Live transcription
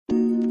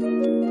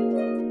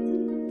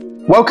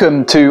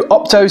Welcome to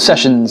Opto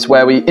Sessions,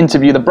 where we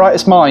interview the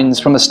brightest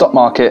minds from the stock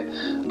market,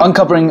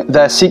 uncovering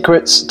their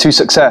secrets to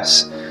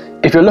success.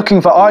 If you're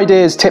looking for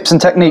ideas, tips and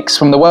techniques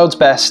from the world's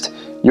best,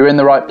 you're in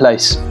the right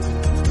place.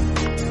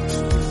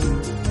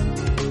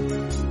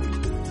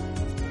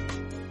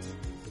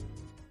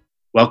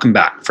 Welcome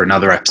back for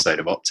another episode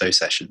of Opto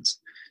Sessions.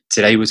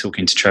 Today we're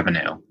talking to Trevor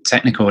Neil,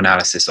 Technical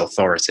Analysis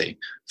Authority,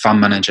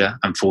 Fund Manager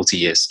and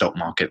 40-year stock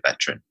market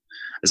veteran.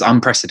 As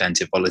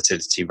unprecedented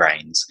volatility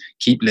reigns,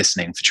 keep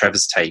listening for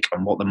Trevor's take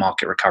on what the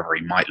market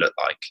recovery might look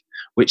like,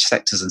 which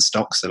sectors and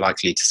stocks are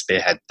likely to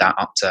spearhead that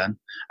upturn,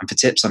 and for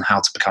tips on how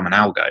to become an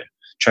algo,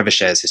 Trevor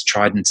shares his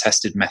tried and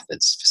tested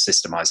methods for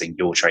systemising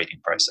your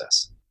trading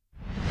process.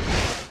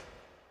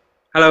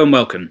 Hello and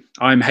welcome.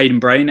 I'm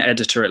Hayden Brain,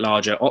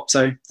 Editor-at-Large at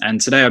Opto,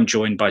 and today I'm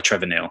joined by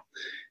Trevor Neil.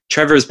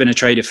 Trevor has been a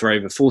trader for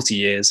over 40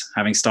 years,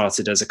 having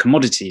started as a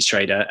commodities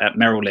trader at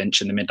Merrill Lynch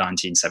in the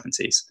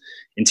mid-1970s.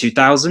 In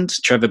 2000,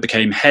 Trevor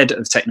became head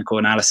of technical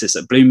analysis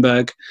at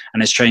Bloomberg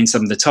and has trained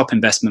some of the top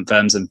investment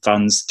firms and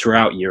funds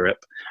throughout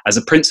Europe as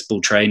a principal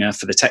trainer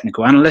for the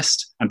Technical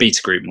Analyst and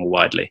Beta Group more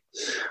widely.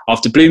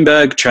 After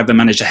Bloomberg, Trevor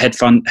managed a hedge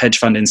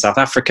fund in South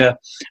Africa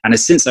and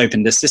has since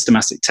opened a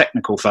systematic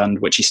technical fund,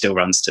 which he still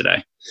runs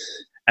today.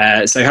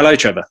 So hello,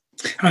 Trevor.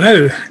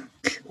 Hello.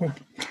 Well,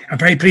 I'm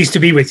very pleased to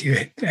be with you,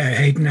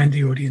 Hayden, and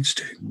the audience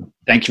too.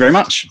 Thank you very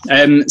much.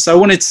 So I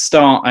wanted to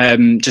start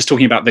just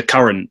talking about the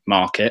current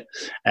market.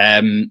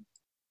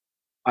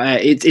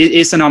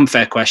 It's an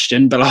unfair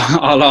question, but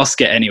I'll ask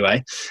it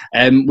anyway.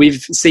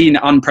 We've seen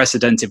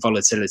unprecedented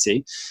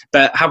volatility,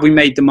 but have we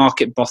made the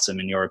market bottom,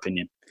 in your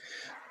opinion?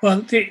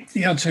 Well,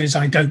 the answer is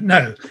I don't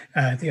know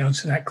the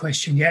answer to that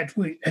question yet.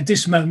 At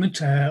this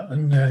moment,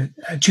 on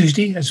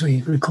Tuesday, as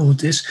we record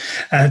this,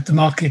 the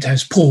market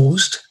has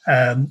paused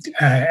and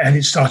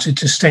it started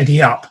to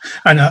steady up.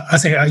 And I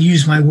think I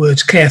use my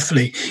words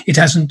carefully. It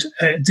hasn't,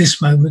 at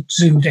this moment,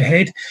 zoomed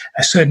ahead.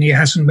 Certainly it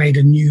hasn't made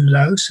a new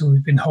low, so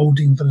we've been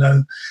holding the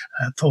low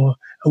for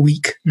a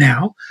week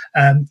now.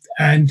 And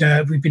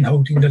we've been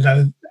holding the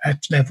low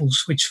at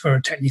levels which for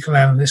a technical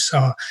analyst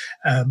are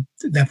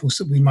levels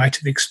that we might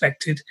have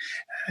expected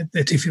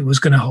that if it was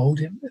going to hold,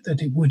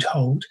 that it would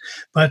hold.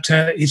 But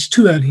it's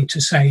too early to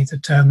say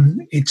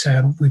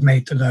that we've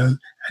made the low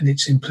and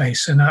it's in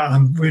place. And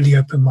I'm really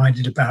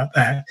open-minded about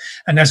that.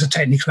 And as a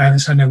technical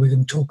analyst, I know we're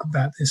going to talk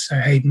about this,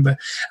 Hayden, but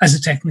as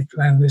a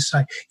technical analyst,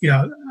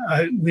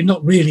 we're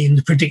not really in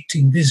the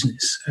predicting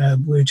business.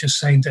 We're just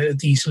saying that at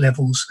these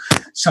levels,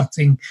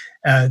 something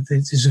that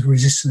is a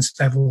resistance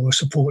level or a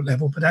support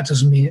level, but that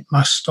doesn't mean it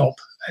must stop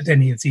at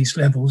any of these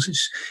levels.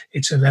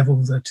 It's a level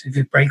that if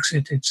it breaks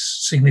it,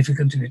 it's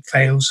significant. If it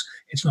fails,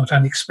 it's not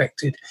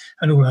unexpected.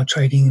 And all our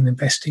trading and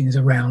investing is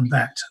around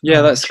that.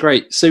 Yeah, that's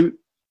great. So,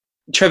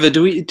 Trevor,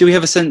 do we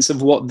have a sense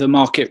of what the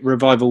market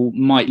revival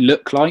might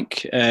look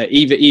like,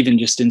 even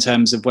just in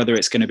terms of whether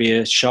it's going to be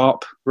a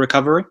sharp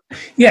recovery?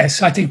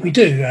 Yes, I think we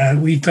do.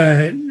 We've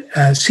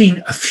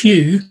seen a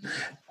few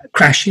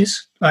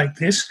crashes like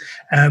this,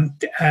 and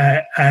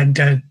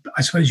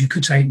I suppose you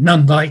could say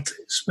none like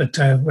this, but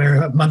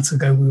where a month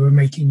ago we were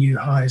making new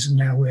highs and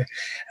now we're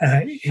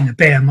in a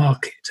bear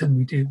market, and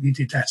we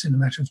did that in a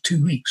matter of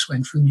 2 weeks,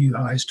 went from new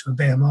highs to a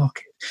bear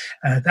market.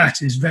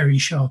 That is very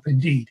sharp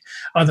indeed.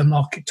 Other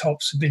market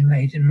tops have been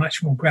made in a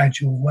much more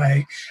gradual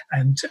way,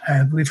 and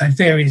we've had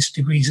various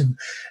degrees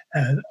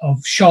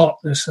of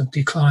sharpness of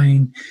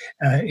decline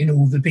in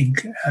all the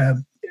big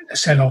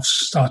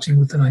sell-offs, starting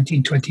with the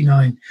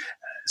 1929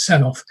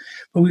 sell-off.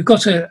 But we've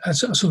got a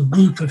sort of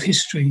group of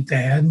history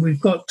there, and we've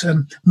got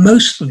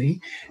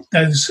mostly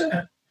those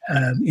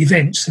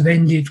events have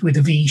ended with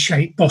a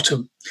V-shaped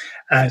bottom.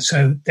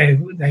 So they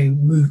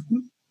moved.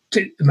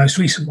 The most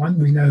recent one,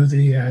 we know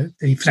the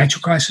financial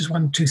crisis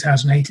one,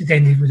 2008, it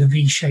ended with a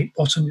V-shaped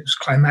bottom. It was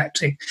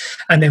climactic.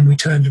 And then we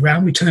turned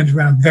around. We turned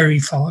around very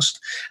fast.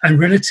 And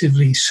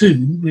relatively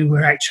soon, we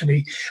were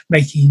actually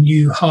making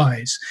new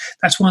highs.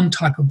 That's one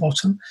type of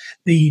bottom.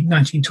 The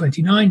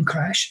 1929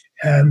 crash,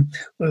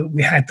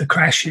 we had the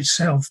crash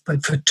itself,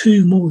 but for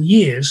 2 more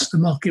years, the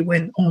market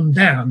went on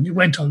down. It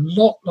went a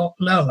lot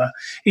lower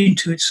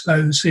into its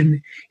lows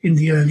in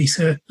the early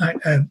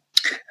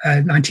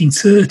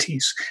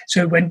 1930s.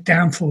 So it went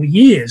down for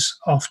years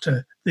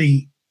after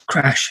the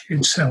crash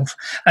itself.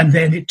 And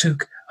then it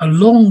took a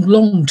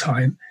long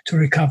time to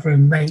recover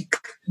and make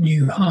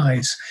new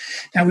highs.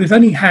 Now, we've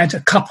only had a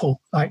couple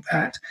like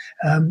that.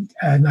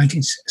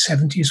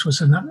 1970s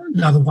was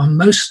another one.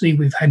 Mostly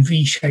we've had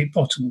V-shaped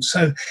bottoms.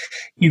 So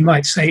you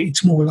might say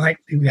it's more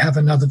likely we have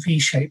another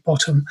V-shaped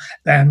bottom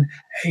than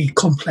a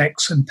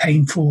complex and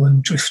painful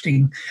and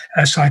drifting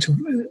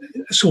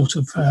sort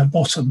of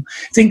bottom.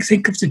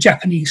 Think of the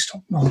Japanese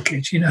stock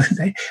market.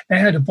 They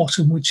had a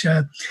bottom which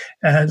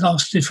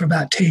lasted for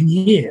about 10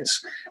 years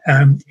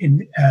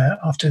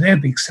after their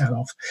big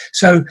sell-off.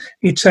 So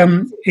it's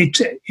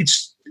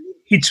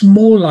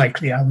more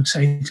likely, I would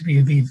say, to be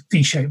a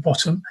V-shaped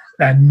bottom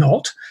than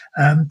not.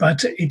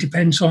 But it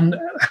depends on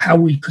how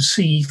we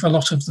perceive a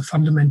lot of the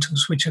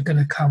fundamentals which are going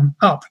to come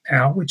up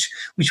now, which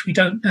we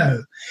don't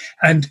know.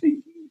 And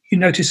you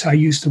notice I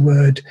used the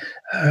word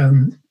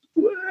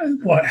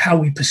how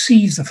we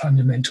perceive the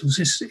fundamentals.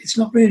 It's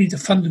not really the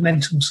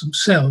fundamentals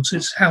themselves,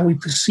 it's how we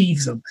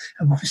perceive them,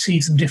 and we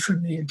perceive them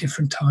differently at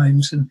different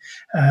times. And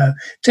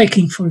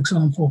taking, for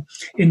example,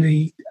 in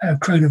the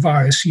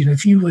coronavirus,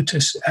 if you were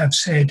to have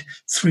said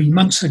 3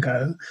 months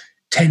ago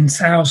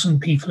 10,000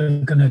 people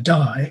are going to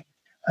die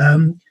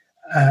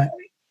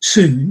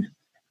soon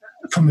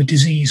from a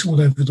disease all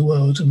over the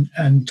world,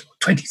 and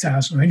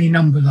 20,000 or any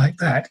number like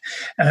that,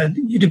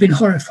 you'd have been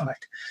horrified.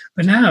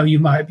 But now you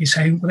might be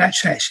saying, well,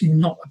 that's actually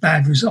not a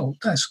bad result.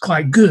 That's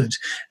quite good,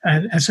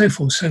 and so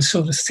forth. So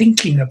sort of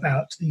thinking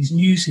about these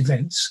news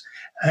events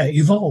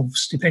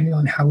evolves depending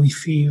on how we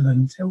feel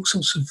and all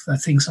sorts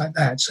of things like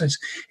that. So it's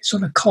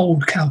sort of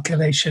cold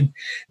calculation.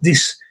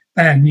 This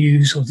bad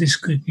news or this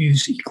good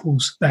news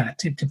equals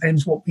that. It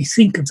depends what we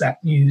think of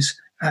that news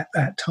at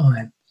that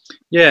time.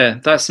 Yeah,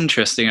 that's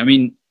interesting. I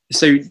mean,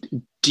 so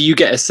do you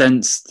get a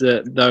sense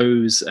that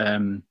those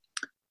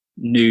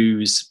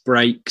news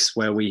breaks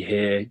where we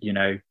hear,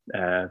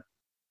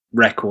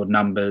 record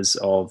numbers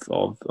of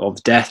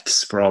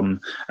deaths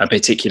from a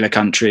particular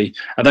country,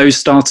 are those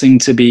starting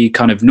to be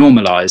kind of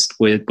normalized?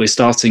 We're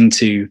starting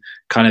to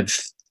kind of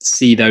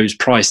see those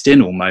priced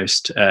in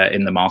almost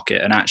in the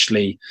market, and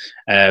actually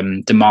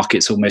the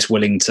market's almost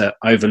willing to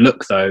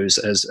overlook those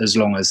as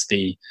long as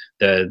the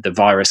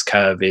virus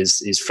curve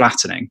is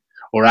flattening?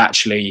 Or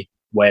actually,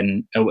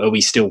 when are we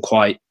still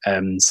quite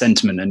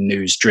sentiment and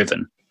news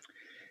driven?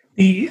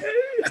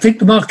 I think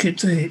the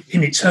market,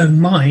 in its own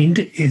mind,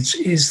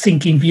 is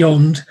thinking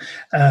beyond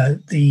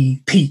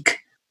the peak,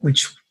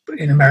 which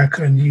in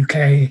America and the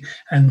UK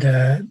and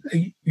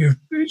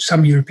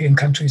some European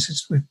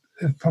countries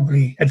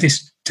probably at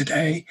this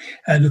today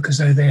look as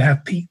though they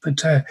have peaked,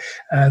 but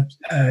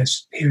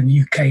here in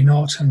the UK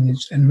not, and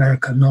in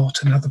America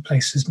not, and other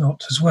places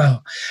not as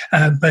well.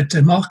 But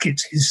the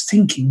market is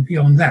thinking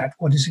beyond that.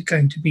 What is it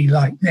going to be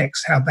like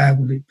next? How bad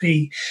will it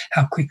be?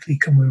 How quickly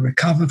can we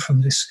recover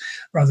from this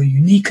rather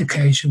unique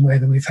occasion where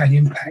we've had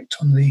impact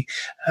on the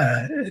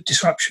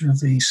disruption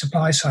of the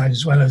supply side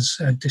as well as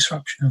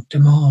disruption of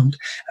demand?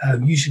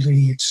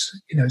 Usually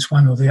it's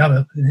one or the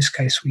other, but in this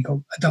case we got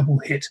a double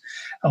hit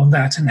on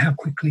that, and how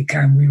quickly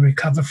can we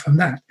recover from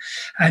that?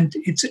 And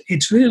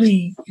it's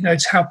really,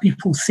 it's how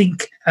people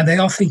think, and they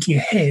are thinking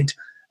ahead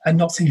and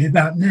not thinking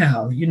about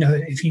now.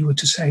 If you were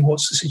to say,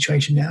 what's the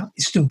situation now?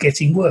 It's still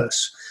getting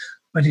worse.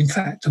 But in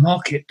fact, the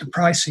market, the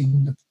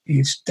pricing,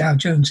 the Dow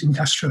Jones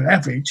Industrial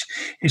Average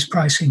is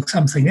pricing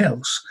something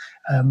else.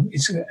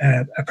 It's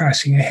a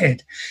pricing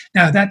ahead.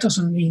 Now, that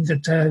doesn't mean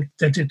that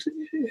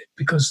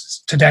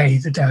because today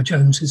the Dow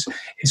Jones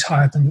is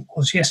higher than it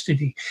was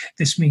yesterday.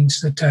 This means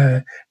that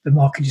the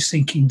market is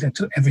thinking that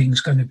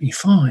everything's going to be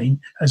fine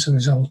as a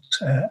result,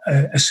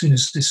 as soon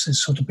as this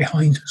is sort of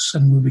behind us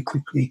and we'll be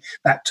quickly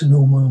back to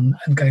normal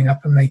and going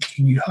up and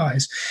making new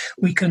highs.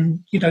 There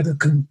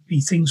can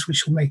be things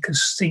which will make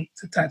us think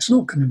that that's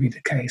not going to be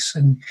the case,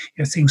 and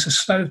things are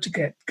slow to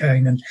get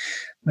going, and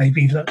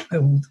maybe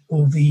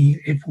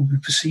it will be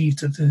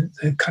perceived that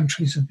the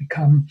countries have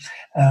become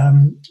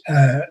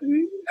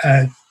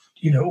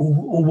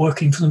all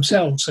working for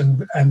themselves,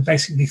 and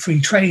basically free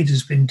trade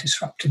has been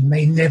disrupted,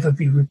 may never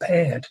be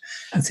repaired,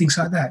 and things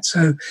like that.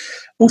 So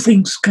all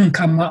things can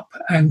come up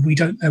and we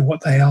don't know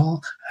what they are,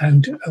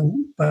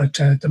 but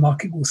the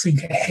market will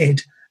think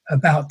ahead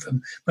about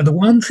them. But the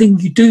one thing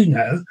you do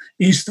know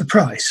is the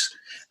price.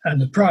 And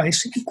the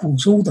price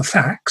equals all the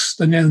facts,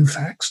 the known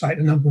facts, like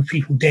the number of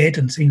people dead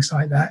and things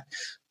like that,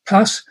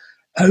 plus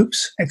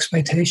hopes,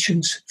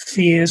 expectations,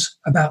 fears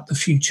about the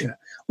future.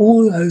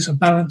 All those are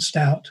balanced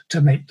out to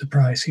make the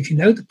price. If you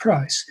know the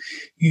price,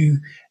 you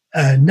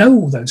know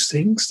all those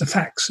things, the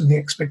facts and the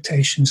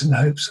expectations and the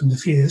hopes and the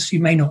fears.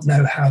 You may not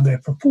know how they're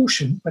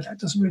proportioned, but that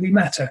doesn't really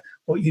matter.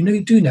 What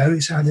you do know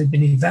is how they've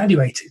been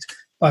evaluated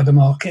by the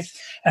market,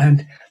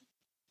 and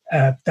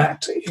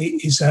that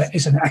is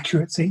an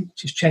accurate thing,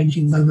 which is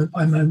changing moment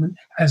by moment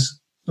as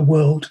the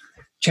world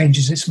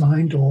changes its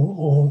mind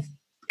or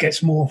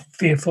gets more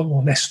fearful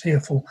or less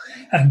fearful,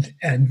 and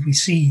we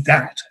see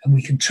that and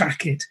we can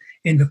track it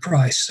in the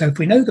price. So if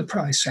we know the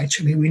price,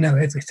 actually we know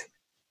everything.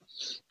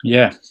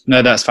 Yeah,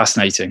 no, that's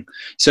fascinating.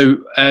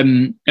 So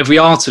if we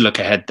are to look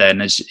ahead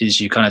then, as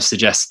you kind of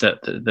suggest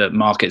that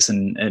markets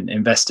and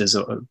investors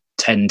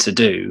tend to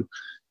do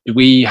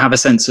we have a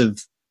sense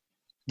of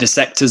the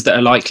sectors that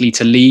are likely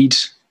to lead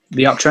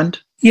the uptrend?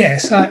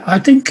 Yes, I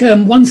think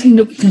one thing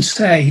that we can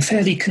say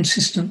fairly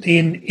consistently,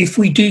 and if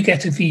we do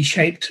get a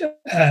V-shaped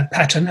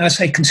pattern, I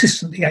say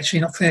consistently,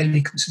 actually not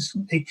fairly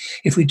consistently,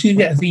 if we do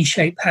get a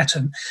V-shaped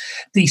pattern,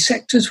 the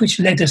sectors which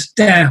led us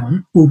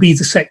down will be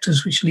the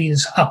sectors which lead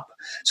us up.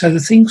 So the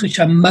things which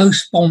are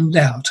most bombed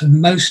out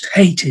and most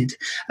hated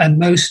and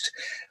most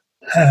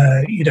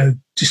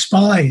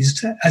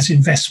despised as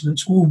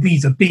investments will be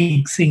the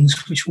big things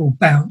which will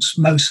bounce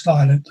most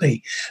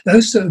violently.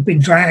 Those that have been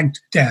dragged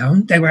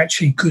down, they were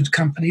actually good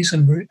companies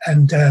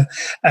and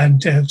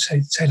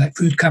say like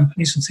food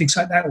companies and things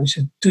like that, which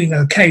are doing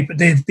okay, but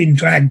they've been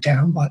dragged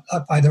down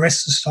by the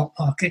rest of the stock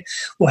market,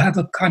 will have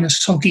a kind of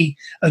soggy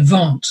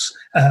advance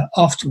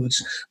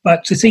afterwards.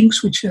 But the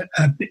things which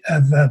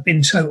have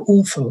been so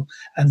awful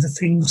and the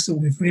things that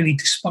we're really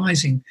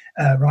despising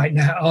right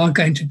now are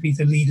going to be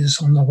the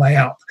leaders on the way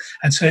up.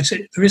 And so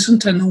there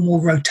isn't a normal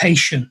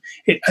rotation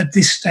at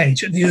this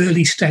stage, at the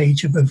early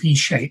stage of a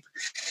V-shape.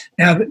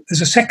 Now,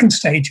 there's a second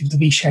stage of the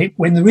V-shape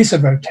when there is a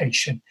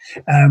rotation,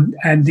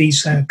 and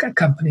these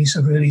companies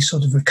have really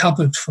sort of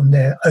recovered from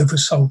their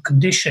oversold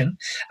condition,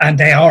 and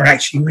they are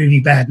actually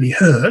really badly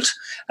hurt,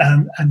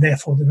 and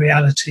therefore the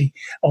reality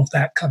of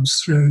that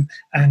comes through,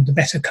 and the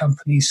better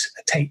companies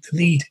take the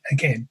lead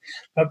again.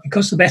 But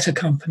because the better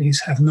companies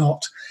have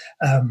not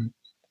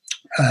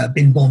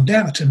been bombed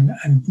out and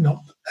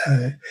not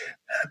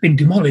been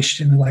demolished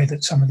in the way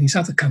that some of these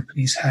other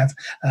companies have,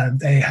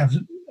 they have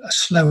a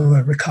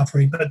slower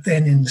recovery, but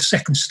then in the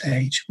second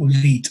stage will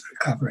lead to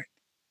recovery.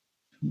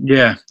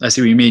 Yeah, I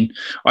see what you mean.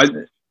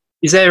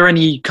 Is there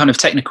any kind of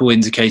technical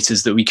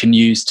indicators that we can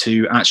use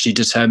to actually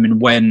determine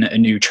when a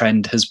new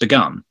trend has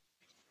begun?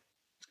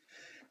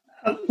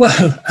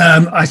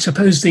 I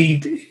suppose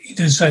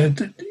there's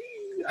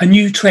a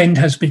new trend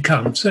has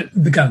begun.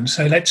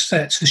 So let's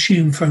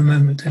assume for a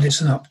moment that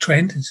it's an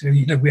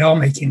uptrend. We are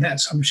making that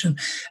assumption,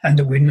 and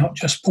that we're not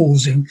just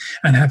pausing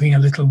and having a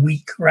little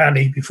weak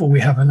rally before we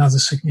have another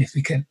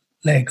significant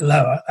leg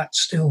lower. That's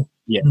still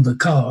on the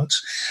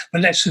cards.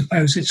 But let's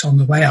suppose it's on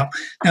the way up.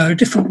 Now, there are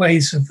different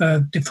ways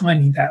of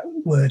defining that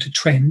word, a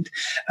trend.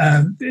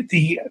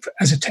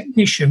 As a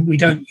technician, we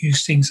don't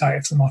use things like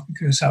if the market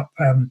goes up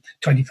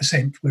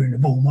 20%, we're in a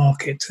bull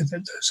market.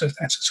 So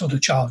that's a sort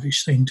of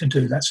childish thing to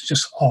do. That's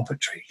just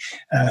arbitrary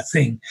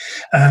thing.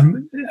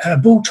 A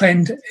bull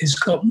trend is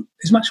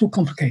much more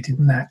complicated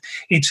than that.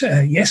 It's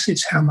yes,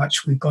 it's how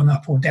much we've gone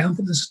up or down,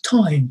 but there's a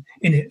time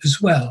in it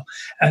as well.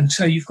 And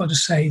so you've got to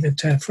say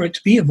that for it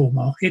to be a bull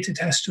market, it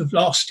has to have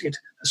lasted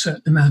a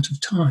certain amount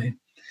of time.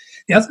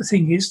 The other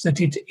thing is that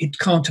it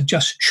can't have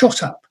just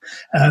shot up.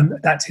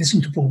 That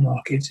isn't a bull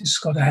market. It's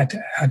got to have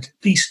had at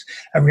least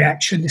a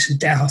reaction. This is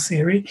Dow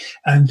theory.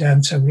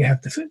 And so we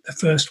have the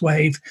first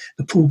wave,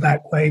 the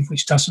pullback wave,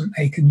 which doesn't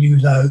make a new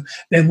low.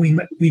 Then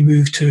we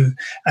move to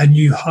a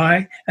new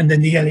high. And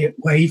then the Elliott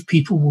wave,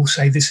 people will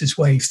say this is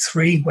wave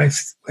 3. Wave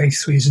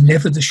 3 is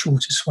never the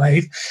shortest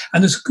wave.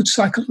 And there's a good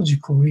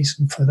psychological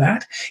reason for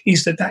that,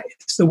 is that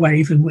is the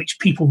wave in which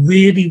people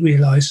really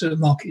realize that the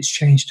market's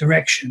changed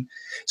direction.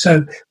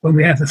 So when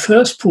we have the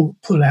first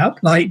pull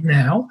out, like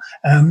now,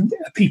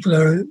 people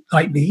are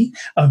like me,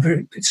 are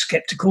very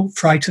skeptical,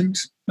 frightened,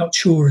 not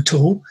sure at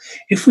all.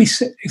 If we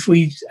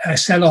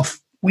sell off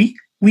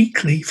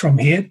weekly from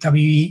here,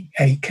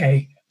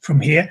 WEAK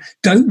from here,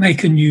 don't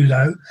make a new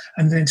low,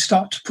 and then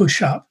start to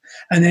push up,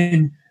 and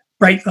then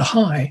break the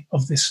high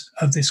of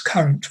this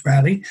current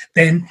rally,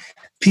 then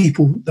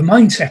the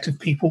mindset of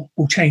people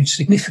will change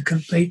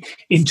significantly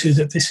into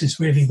that this is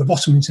really the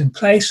bottom is in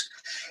place.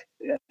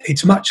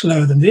 It's much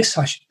lower than this.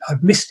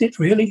 I've missed it,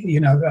 really.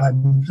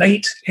 I'm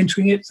late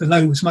entering it. The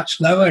low was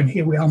much lower, and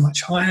here we are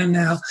much higher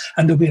now,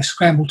 and there'll be a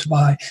scramble to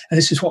buy. And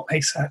this is what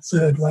makes that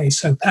third wave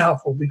so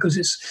powerful, because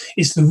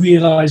it's the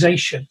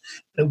realization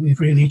that we've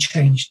really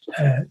changed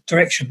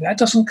direction. But that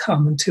doesn't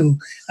come until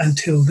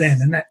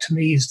then, and that to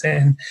me is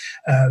then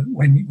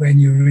when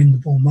you're in the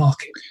bull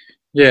market.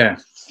 Yeah.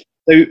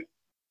 So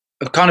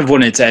I kind of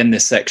wanted to end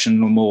this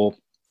section on a more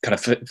kind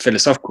of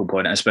philosophical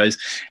point, I suppose.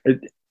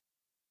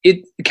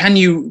 Can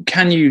you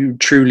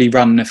truly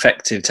run an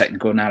effective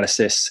technical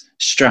analysis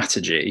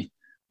strategy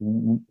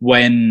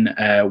when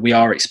we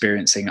are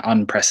experiencing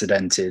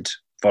unprecedented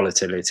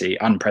volatility,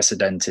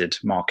 unprecedented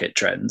market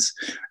trends?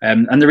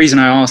 And the reason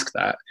I ask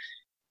that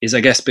is,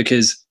 I guess,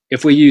 because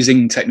if we're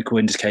using technical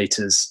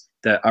indicators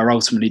that are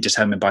ultimately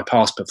determined by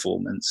past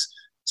performance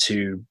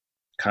to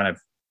kind of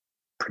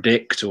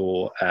predict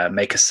or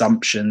make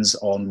assumptions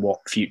on what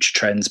future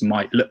trends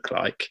might look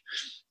like,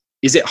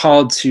 is it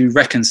hard to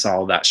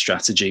reconcile that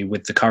strategy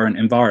with the current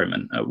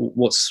environment?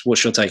 What's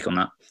your take on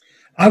that?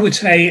 I would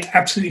say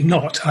absolutely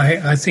not.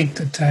 I think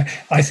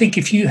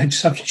if you had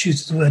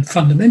substituted the word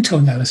fundamental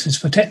analysis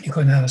for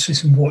technical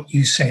analysis in what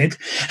you said,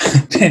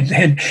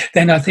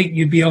 then I think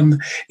you'd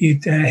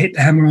hit the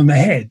hammer on the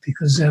head,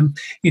 because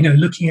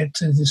looking at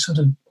the sort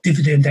of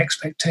dividend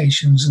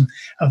expectations and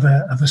of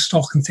a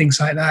stock and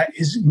things like that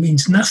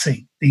means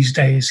nothing these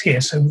days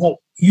here. So what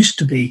used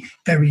to be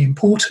very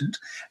important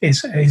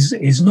is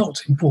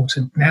not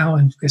important now,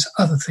 and because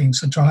other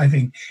things are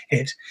driving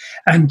it.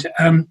 And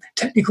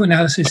technical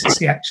analysis is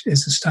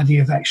the study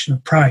of action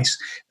of price.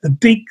 The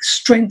big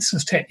strength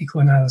of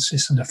technical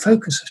analysis and the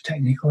focus of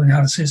technical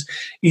analysis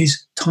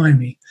is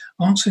timing,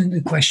 answering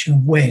the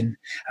question when,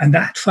 and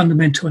that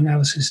fundamental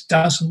analysis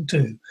doesn't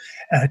do.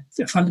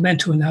 The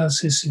fundamental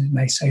analysis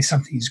may say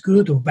something is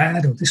good or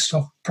bad, or this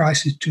stock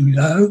price is too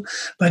low,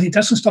 but it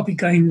doesn't stop it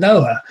going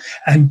lower.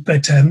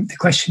 But the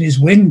question is,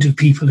 when do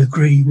people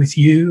agree with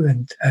you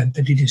and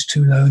that it is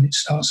too low and it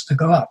starts to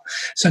go up?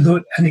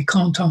 And it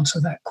can't answer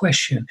that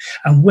question.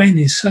 And when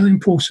is so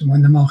important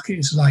when the market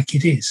is like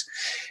it is.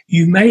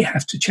 You may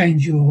have to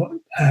change your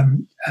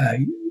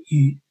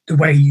the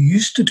way you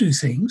used to do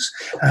things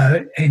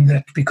in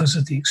that because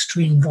of the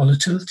extreme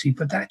volatility,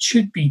 but that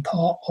should be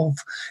part of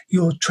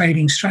your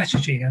trading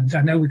strategy. And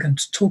I know we're going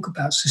to talk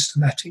about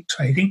systematic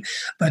trading,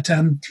 but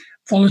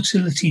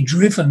volatility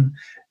driven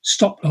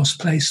stop loss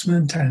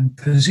placement and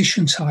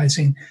position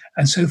sizing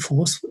and so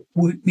forth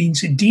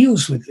means it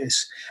deals with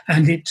this,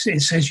 and it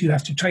says you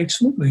have to trade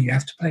smaller, you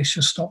have to place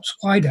your stops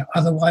wider,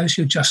 otherwise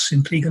you're just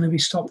simply going to be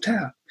stopped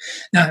out.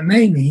 Now it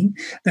may mean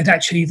that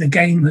actually the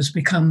game has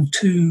become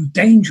too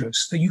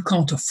dangerous, that you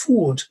can't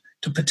afford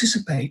to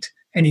participate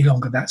any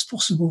longer. That's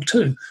possible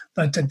too,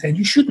 but then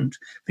you shouldn't,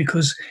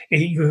 because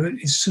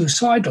it's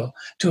suicidal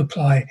to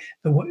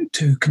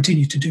to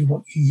continue to do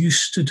what you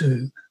used to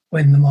do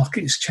when the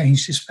market has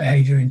changed its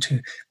behavior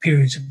into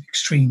periods of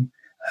extreme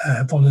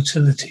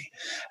volatility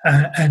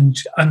and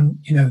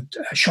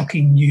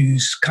shocking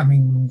news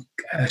coming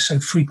so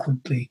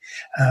frequently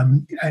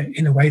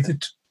in a way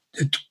that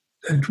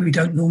we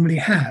don't normally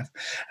have.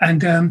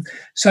 And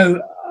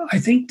so I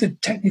think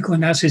that technical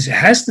analysis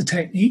has the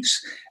techniques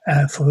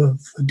for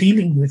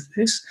dealing with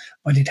this,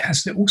 but it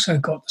has also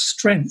got the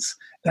strength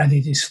that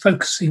it is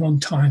focusing on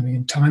timing,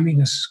 and timing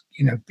has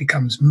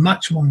becomes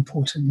much more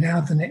important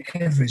now than it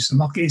ever is. The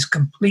market is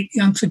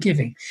completely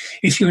unforgiving.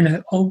 If you're in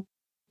a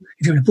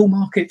bull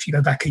market, if you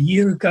go back a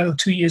year ago,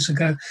 2 years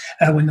ago,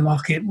 when the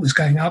market was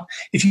going up,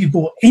 if you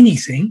bought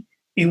anything,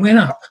 it went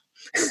up.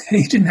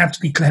 You didn't have to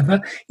be clever.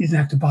 You didn't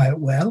have to buy it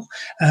well.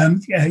 A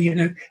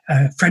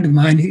friend of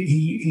mine,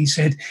 he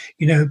said,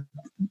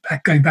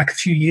 going back a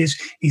few years,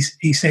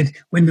 he said,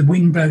 when the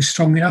wind blows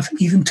strong enough,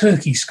 even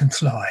turkeys can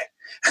fly.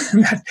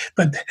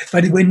 but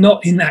we're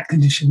not in that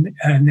condition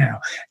now.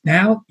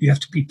 Now you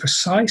have to be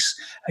precise,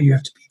 you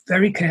have to be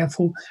very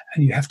careful,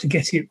 and you have to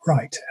get it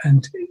right.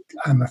 And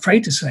I'm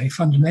afraid to say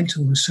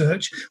fundamental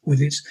research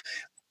with its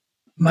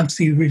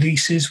monthly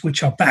releases,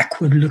 which are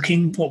backward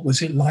looking, what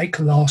was it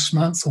like last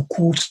month, or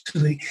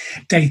quarterly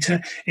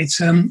data, it's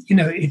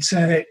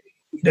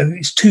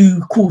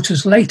 2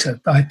 quarters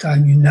later by the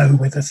time you know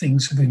whether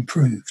things have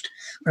improved.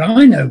 But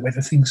I know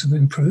whether things have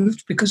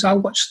improved because I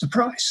watch the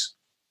price,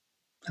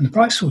 and the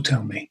price will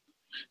tell me.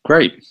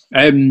 Great.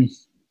 I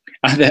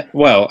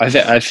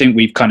think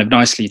we've kind of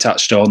nicely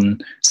touched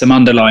on some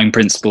underlying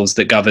principles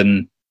that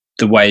govern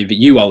the way that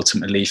you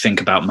ultimately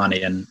think about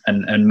money and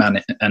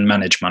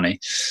manage money.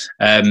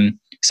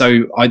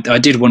 So I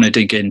did want to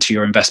dig into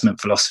your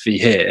investment philosophy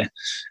here.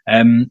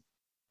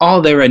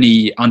 Are there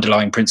any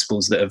underlying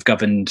principles that have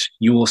governed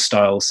your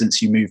style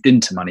since you moved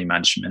into money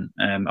management?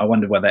 I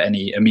wonder whether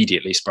any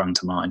immediately sprung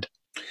to mind.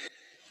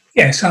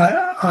 Yes,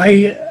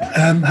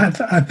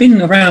 I've been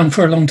around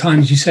for a long time,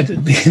 as you said at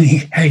the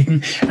beginning,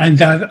 Hayden,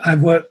 and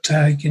I've worked,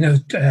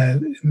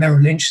 Merrill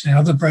Lynch and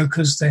other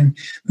brokers, then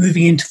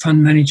moving into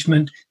fund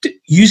management,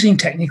 using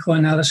technical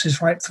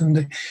analysis right from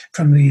the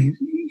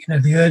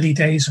early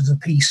days of the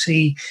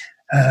PC,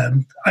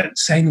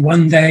 saying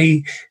one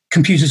day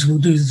computers will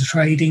do the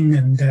trading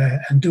and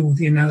do all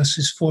the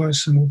analysis for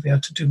us, and we'll be able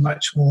to do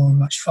much more and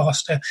much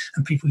faster.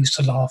 And people used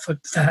to laugh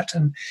at that,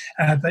 and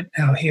but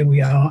now here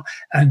we are,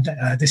 and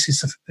this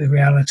is the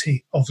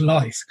reality of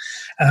life.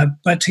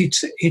 But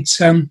it's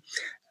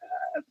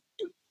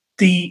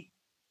the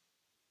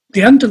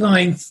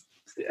underlying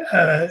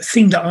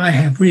thing that I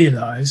have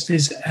realised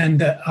is,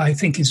 and I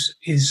think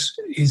is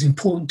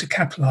important to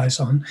capitalise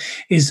on,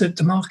 is that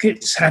the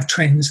markets have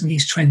trends, and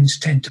these trends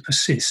tend to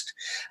persist.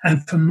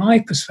 And from my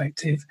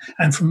perspective,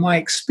 and from my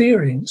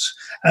experience,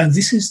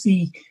 this is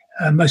the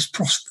most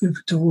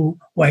profitable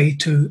way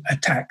to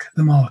attack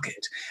the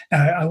market.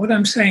 What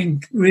I'm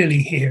saying really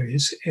here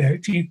is,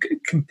 if you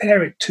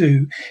compare it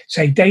to,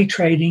 say, day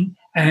trading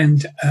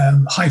and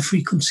high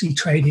frequency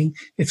trading,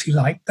 if you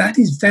like, that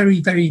is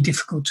very, very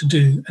difficult to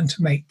do and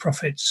to make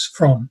profits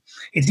from.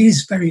 It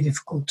is very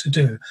difficult to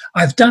do.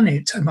 I've done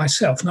it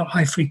myself, not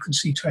high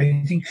frequency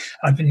trading.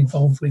 I've been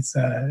involved with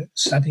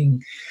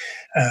studying,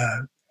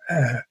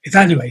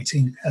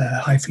 evaluating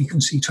high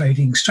frequency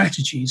trading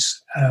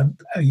strategies.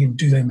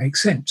 Do they make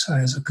sense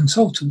as a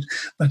consultant?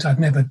 But I've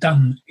never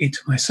done it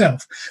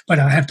myself. But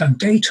I have done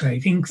day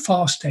trading,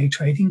 fast day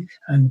trading,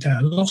 and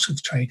a lot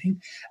of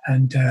trading.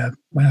 And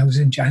when I was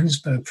in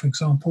Johannesburg, for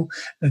example,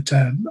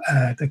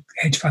 the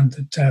hedge fund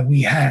that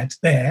we had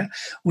there,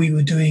 we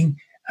were doing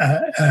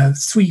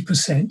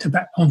 3%,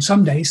 about on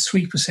some days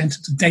 3%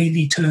 of the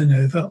daily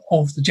turnover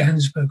of the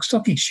Johannesburg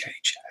Stock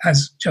Exchange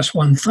as just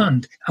one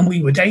fund, and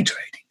we were day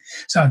trading.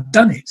 So I've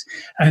done it,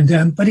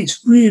 and but it's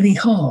really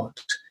hard.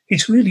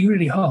 It's really,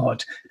 really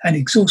hard and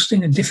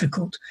exhausting and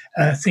difficult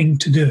thing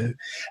to do.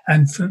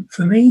 And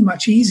for me,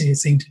 much easier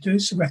thing to do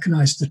is to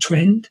recognise the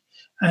trend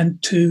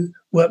and to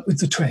work with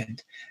the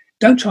trend.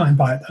 Don't try and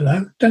buy at the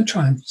low. Don't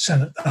try and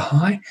sell at the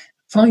high.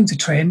 Find the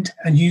trend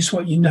and use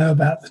what you know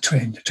about the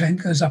trend. The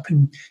trend goes up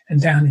and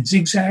down in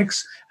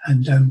zigzags,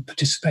 and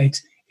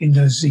participate in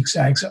those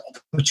zigzags at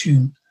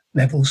opportune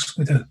levels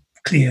with a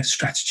clear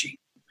strategy.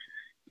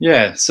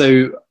 Yeah,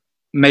 so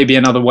maybe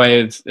another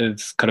way of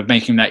kind of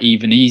making that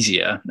even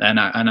easier, and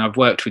I've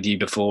worked with you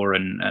before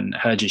and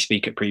heard you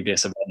speak at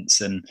previous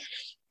events, and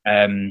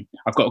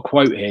I've got a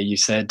quote here. You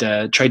said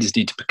traders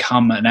need to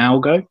become an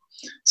algo.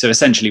 So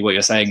essentially what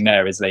you're saying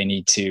there is they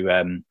need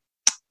to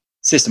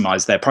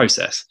systemize their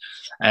process.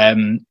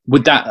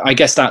 I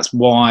guess that's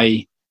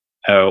why,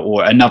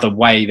 or another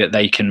way that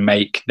they can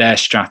make their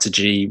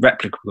strategy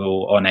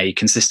replicable on a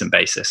consistent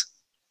basis.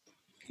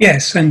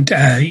 Yes, and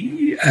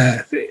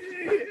I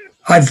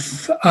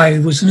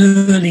was an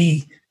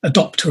early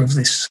adopter of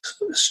this.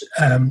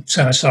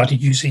 So I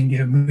started using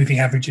moving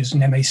averages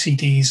and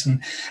MACDs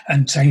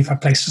and saying if I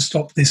placed a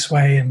stop this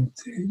way,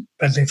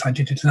 but if I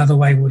did it another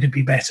way, would it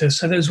be better?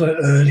 So those were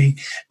early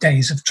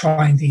days of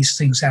trying these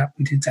things out.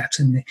 We did that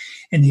in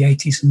the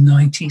 80s and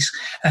 90s,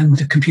 and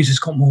the computers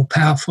got more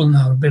powerful and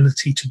our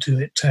ability to do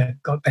it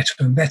got better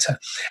and better.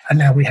 And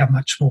now we have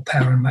much more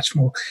power and much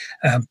more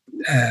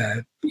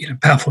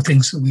powerful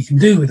things that we can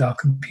do with our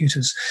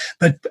computers.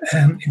 But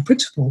in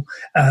principle,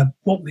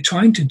 what we're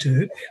trying to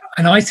do,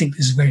 and I think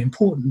this is very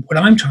important, what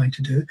I'm trying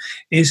to do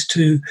is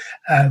to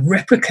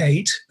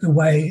replicate the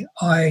way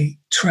I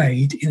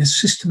trade in a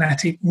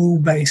systematic,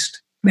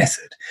 rule-based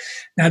method.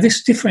 Now,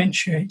 this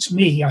differentiates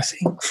me, I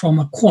think, from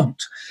a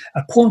quant.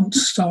 A quant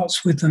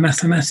starts with the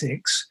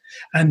mathematics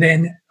and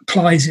then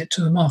applies it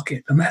to the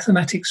market. The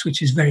mathematics,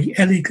 which is very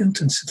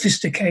elegant and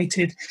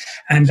sophisticated,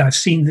 and I've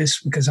seen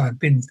this because I've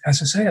been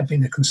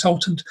a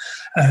consultant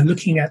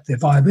looking at the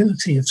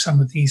viability of some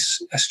of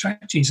these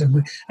strategies,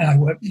 and I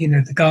work.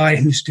 The guy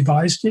who's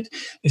devised it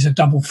is a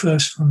double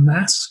first from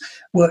maths,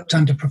 worked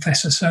under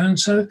Professor so and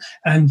so,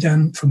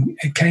 and from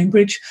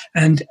Cambridge,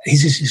 and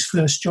this is his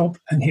first job.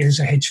 And here's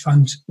a hedge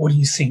fund. What do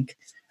you think?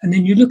 And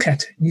then you look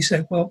at it and you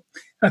say, well,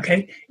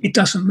 okay, it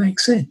doesn't make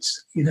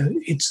sense.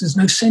 There's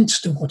no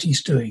sense to what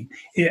he's doing,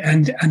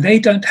 and they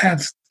don't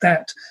have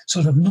that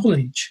sort of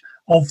knowledge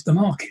of the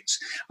markets.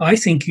 I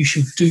think you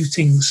should do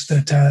things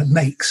that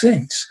make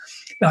sense.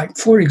 Like,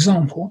 for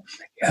example,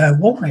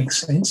 what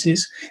makes sense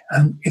is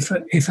if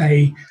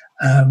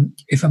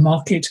a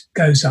market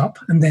goes up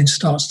and then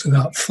starts to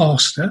go up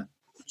faster,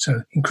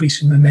 so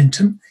increasing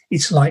momentum,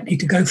 it's likely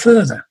to go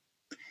further.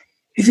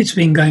 If it's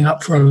been going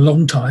up for a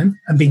long time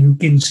and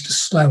begins to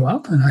slow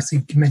up, and I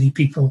think many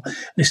people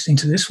listening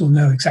to this will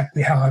know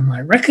exactly how I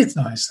might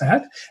recognize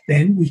that,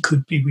 then we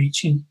could be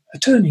reaching a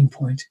turning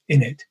point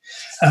in it.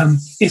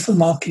 If a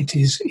market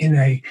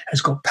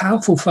has got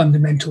powerful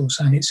fundamentals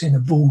and it's in a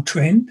bull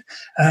trend,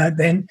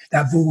 then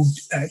that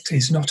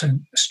is not a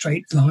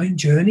straight line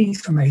journey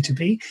from A to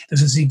B.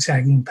 There's a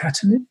zigzagging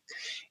pattern in it.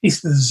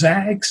 If the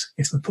zags,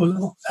 if the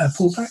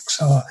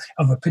pullbacks are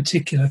of a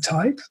particular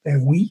type,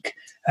 they're weak,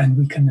 and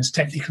we can, as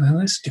technical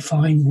analysts,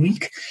 define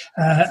weak,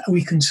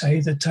 we can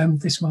say that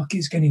this market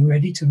is getting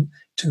ready to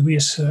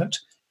reassert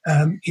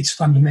its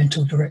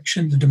fundamental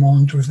direction, the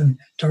demand-driven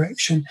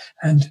direction,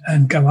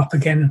 and go up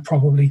again and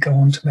probably go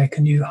on to make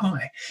a new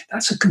high.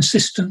 That's a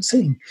consistent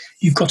thing.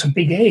 You've got a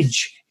big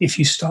edge if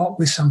you start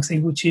with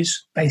something which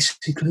is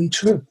basically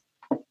true.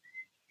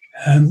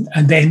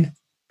 And then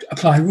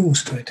apply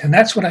rules to it. And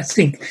that's what I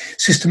think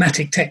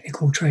systematic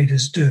technical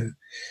traders do.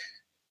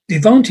 The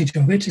advantage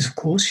of it is, of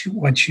course,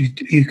 once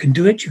you can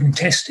do it, you can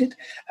test it.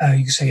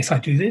 You can say, if I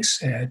do this,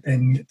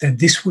 then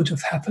this would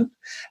have happened.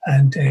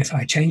 And if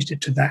I changed it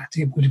to that,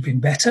 it would have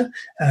been better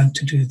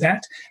to do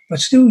that.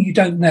 But still, you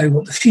don't know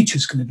what the future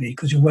is going to be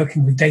because you're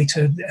working with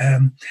data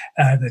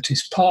that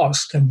is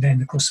past. And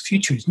then, of course, the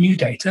future is new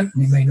data,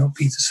 and it may not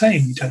be the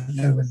same. You don't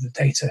know whether the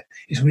data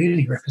is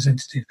really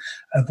representative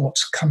of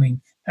what's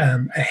coming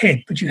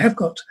ahead. But you have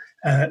got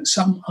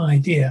some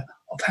idea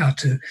of how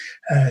to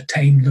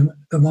tame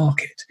the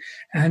market.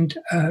 And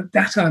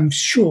that, I'm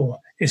sure,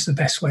 is the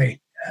best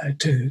way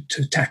to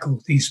tackle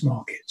these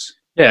markets.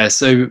 Yeah,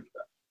 so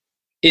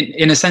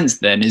in a sense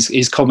then,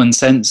 is common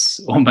sense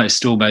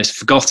almost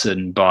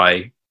forgotten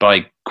by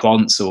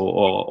quants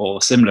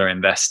or similar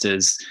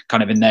investors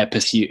kind of in their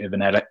pursuit of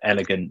an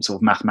elegant sort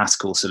of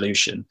mathematical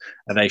solution?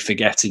 Are they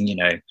forgetting,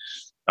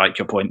 like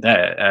your point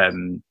there,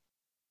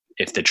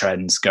 if the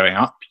trend's going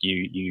up,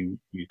 you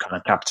kind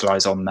of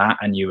capitalize on that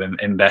and you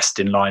invest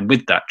in line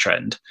with that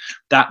trend.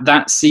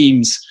 That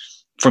seems,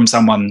 from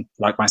someone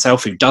like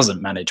myself who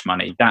doesn't manage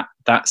money,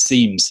 that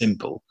seems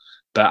simple.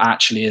 But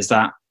actually, is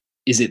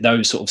it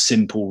those sort of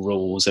simple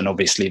rules, and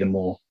obviously the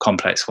more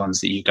complex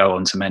ones that you go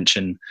on to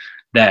mention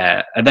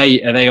there, are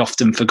they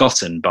often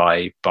forgotten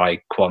by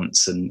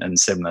quants and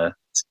similar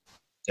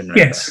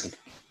Yes. Investors?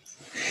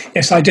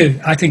 Yes, I do.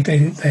 I think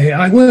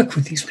I work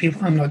with these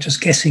people. I'm not just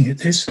guessing at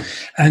this.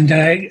 And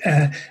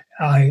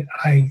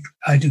I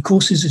do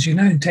courses, as you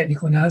know, in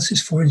technical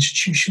analysis for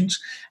institutions,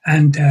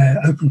 and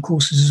open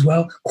courses as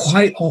well.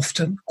 Quite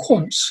often,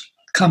 quants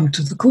come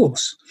to the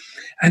course.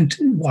 And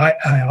why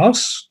I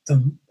ask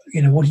them,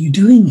 what are you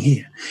doing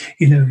here?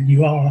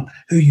 You are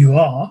who you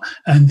are,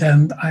 and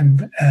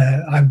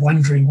I'm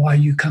wondering why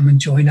you come and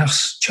join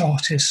us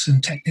chartists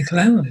and technical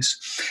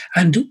analysts.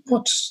 And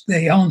what's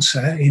the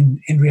answer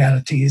in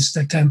reality is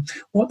that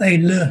what they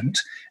learnt,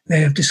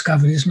 they have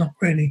discovered is not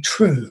really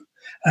true.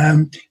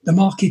 The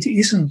market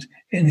isn't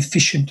an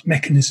efficient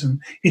mechanism.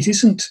 It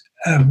isn't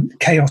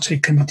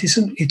chaotic, and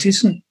it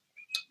isn't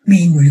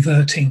mean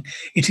reverting.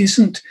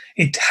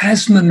 It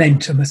has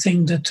momentum, a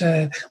thing that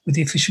with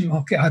the efficient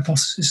market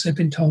hypothesis they've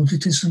been told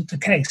it isn't the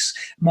case.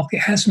 The market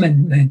has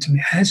momentum,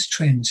 it has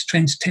trends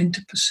tend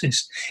to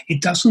persist.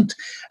 It doesn't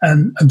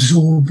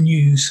absorb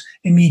news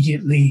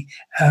immediately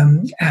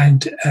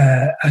and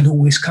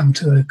always come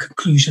to a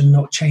conclusion,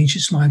 not change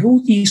its mind.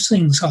 All these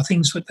things are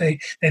things that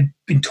they've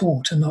been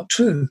taught are not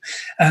true.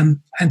 And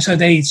so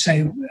they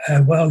say,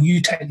 well, you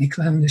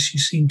technical analysts,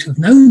 you seem to have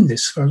known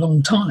this for a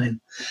long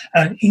time.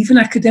 Even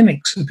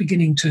academics are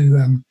beginning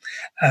to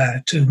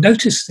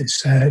notice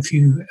this. If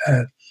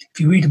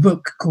you read a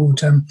book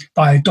called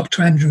by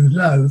Dr. Andrew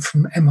Lowe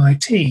from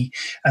MIT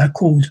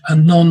called A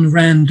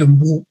Non-Random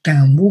Walk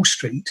Down Wall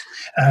Street,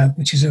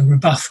 which is a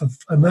rebuff of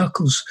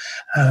Merkel's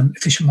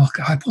efficient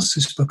market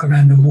hypothesis book, A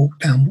Random Walk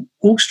Down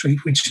Wall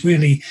Street, which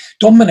really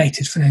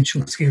dominated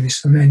financial theories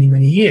for many,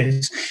 many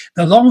years.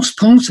 The last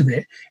part of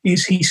it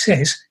is he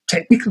says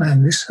technical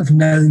analysts have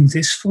known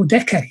this for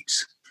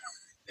decades.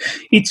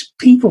 It's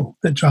people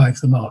that drive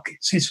the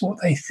markets. It's what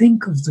they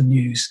think of the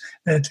news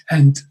and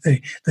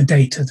the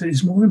data that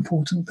is more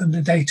important than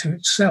the data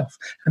itself.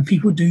 And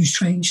people do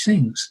strange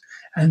things,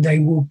 and they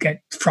will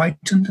get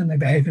frightened, and they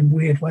behave in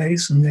weird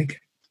ways, and they get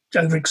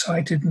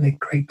overexcited, and they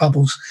create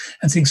bubbles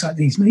and things like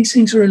these. And these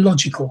things are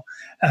illogical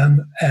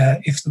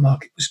if the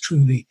market was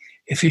truly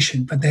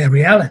efficient, but they're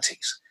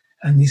realities,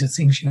 and these are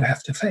things you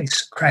have to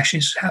face.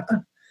 Crashes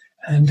happen,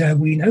 and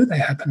we know they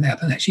happen. They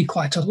happen actually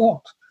quite a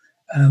lot.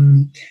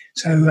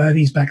 So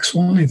these black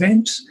swan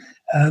events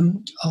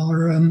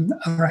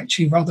are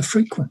actually rather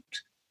frequent.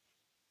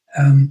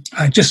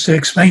 Just to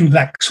explain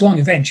black swan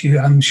event,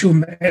 I'm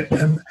sure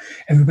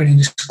everybody in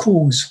this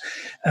call is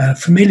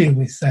familiar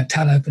with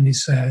Taleb and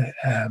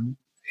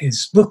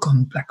his book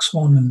on black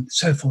swan and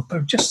so forth.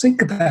 But just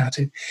think about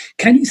it.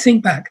 Can you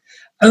think back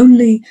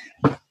only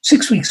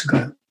 6 weeks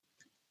ago?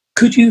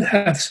 Could you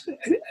have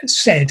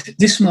said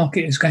this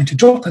market is going to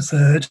drop a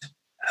third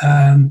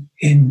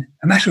in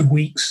a matter of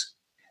weeks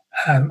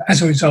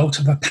as a result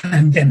of a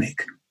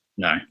pandemic?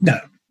 No,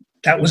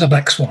 that was a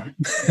black swan.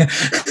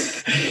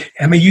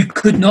 I mean, you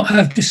could not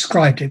have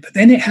described it, but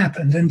then it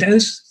happened, and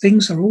those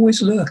things are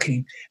always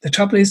lurking. The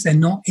trouble is they're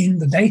not in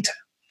the data.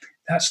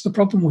 That's the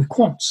problem with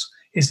quants,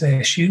 is they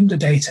assume the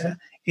data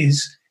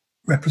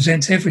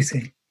represents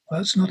everything.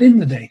 Well, it's not in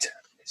the data.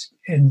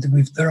 And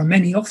there are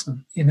many of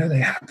them. They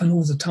happen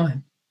all the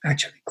time,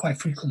 actually, quite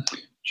frequently.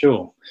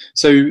 Sure.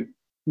 So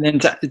then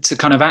to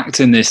kind of act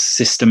in this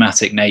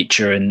systematic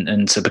nature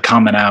and to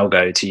become an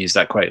algo, to use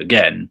that quote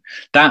again,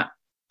 that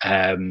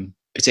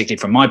particularly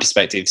from my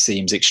perspective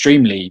seems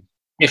extremely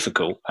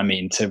difficult. I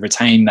mean, to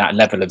retain that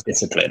level of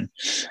discipline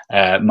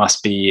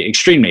must be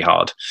extremely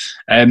hard.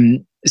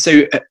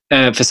 So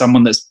for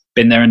someone that's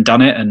been there and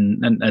done it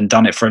and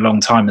done it for a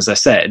long time, as I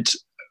said,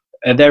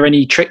 are there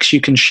any tricks you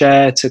can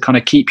share to kind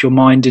of keep your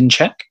mind in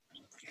check?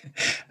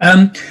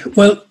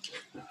 Well,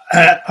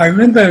 I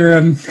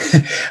remember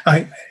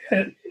I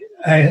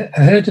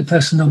heard a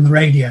person on the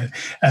radio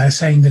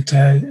saying that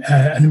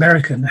an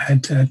American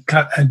had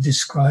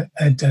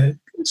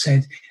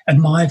said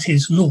admired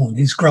his lawn,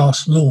 his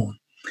grass lawn,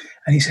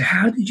 and he said,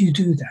 "How did you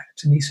do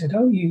that?" And he said,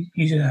 "Oh, you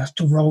have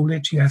to roll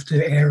it, you have to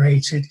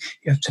aerate it,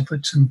 you have to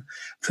put some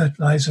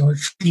fertilizer or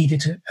feed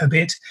it a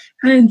bit,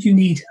 and you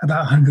need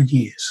about 100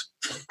 years."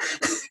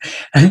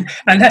 And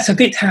that's a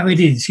bit how it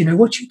is.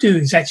 What you do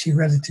is actually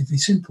relatively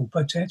simple,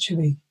 but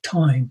actually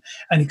time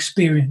and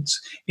experience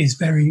is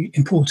very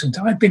important.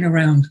 I've been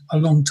around a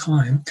long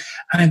time,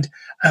 and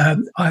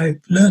I've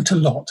learnt a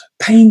lot.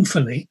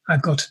 Painfully,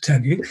 I've got to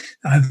tell you,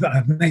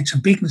 I've made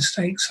some big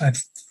mistakes.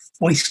 I've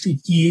wasted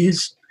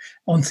years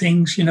on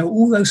things,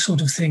 all those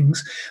sort of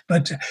things.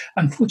 But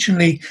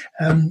unfortunately,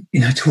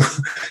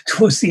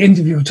 towards the end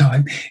of your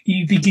time,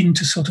 you begin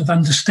to sort of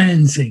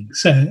understand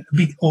things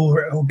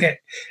or get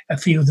a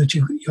feel that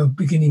you're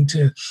beginning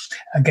to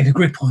get a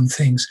grip on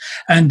things.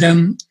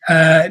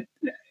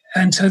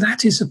 And so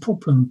that is a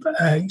problem.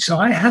 So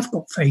I have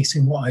got faith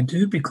in what I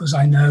do because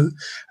I know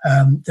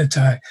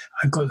that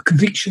I've got a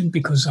conviction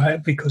because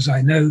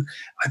I know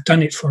I've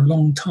done it for a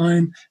long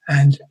time.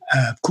 And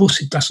of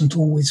course, it doesn't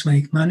always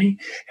make money.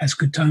 It has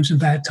good times and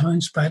bad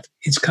times, but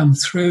it's come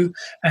through,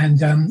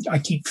 and I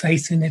keep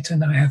faith in it,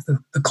 and I have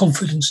the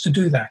confidence to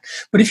do that.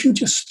 But if you're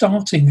just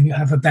starting and you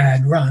have a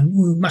bad run,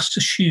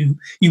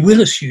 you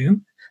will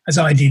assume, as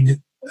I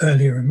did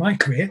earlier in my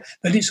career,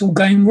 that it's all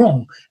going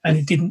wrong and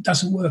it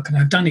doesn't work and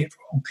I've done it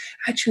wrong.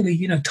 Actually,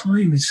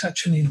 time is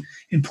such an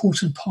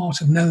important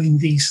part of knowing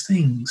these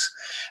things,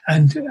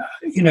 and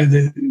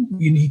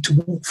you need to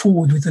walk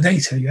forward with the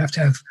data. You have to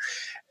have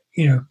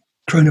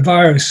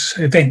coronavirus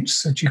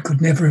events that you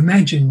could never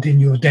imagined in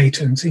your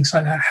data and things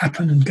like that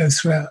happen and go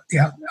throughout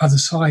the other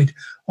side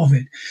of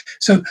it.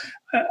 So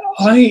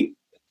I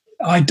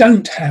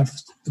don't have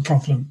the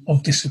problem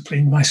of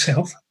discipline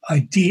myself. I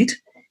did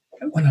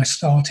when I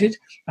started.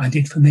 I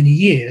did for many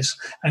years,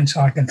 and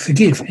so I can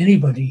forgive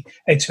anybody.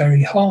 It's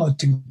very hard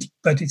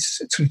but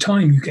it's through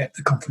time you get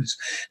the confidence.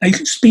 Now you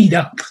can speed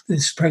up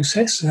this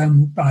process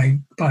by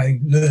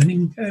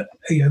learning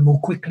more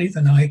quickly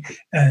than I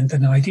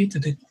did.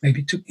 That it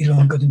maybe took me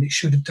longer than it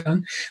should have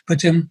done,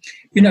 but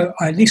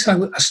at least I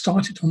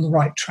started on the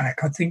right track.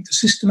 I think the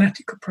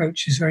systematic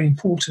approach is very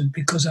important,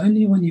 because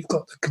only when you've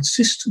got the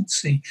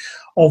consistency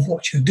of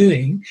what you're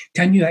doing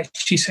can you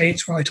actually say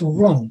it's right or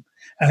wrong.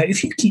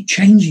 If you keep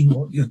changing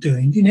what you're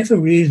doing, you never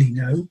really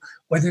know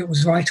whether it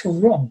was right or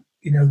wrong.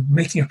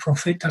 Making a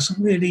profit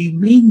doesn't really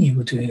mean you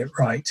were doing it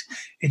right.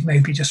 It may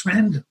be just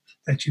random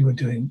that you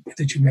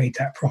made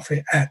that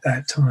profit at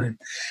that time.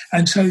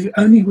 And so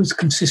only with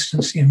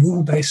consistency and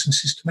rule-based and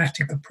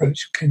systematic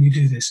approach can you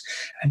do this.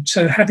 And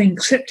so having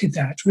accepted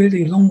that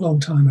really a long,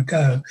 long time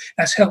ago,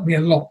 that's helped me a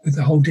lot with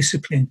the whole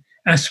discipline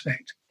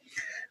aspect.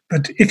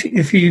 But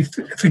if you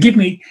forgive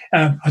me,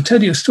 I'll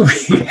tell you a story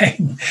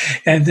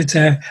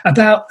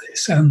about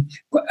this.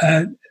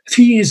 A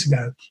few years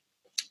ago,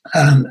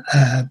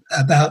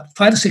 about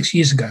 5 or 6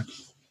 years ago,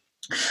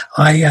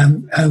 I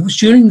was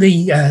during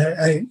the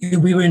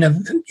we were in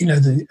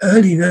the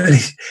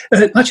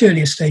early much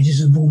earlier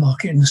stages of the bull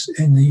market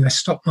in the US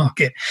stock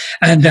market,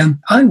 and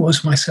I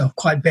was myself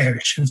quite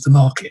bearish of the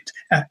market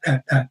at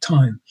that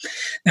time.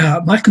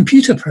 Now my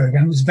computer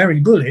program was very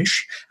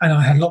bullish, and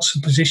I had lots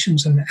of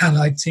positions and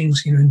allied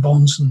things, in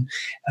bonds and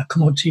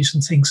commodities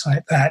and things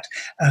like that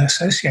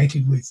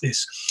associated with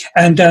this.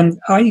 And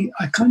I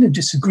kind of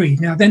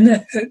disagreed. Now then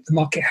the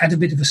market had a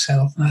bit of a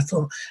sell-off, and I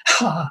thought,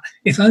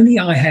 if only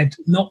I had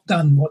not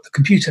done what the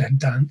computer had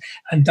done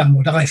and done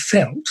what I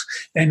felt,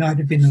 then I'd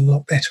have been a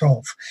lot better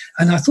off.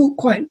 And I thought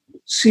quite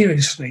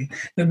seriously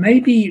that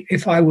maybe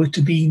if I were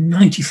to be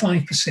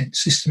 95%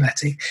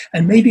 systematic,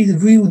 and maybe the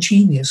real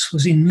genius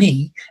was in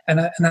me, and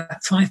at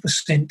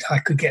 5% I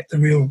could get the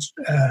real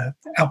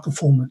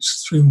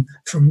outperformance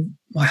from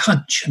my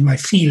hunch and my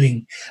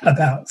feeling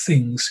about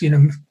things,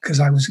 because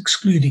I was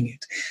excluding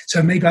it.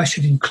 So maybe I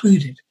should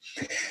include it.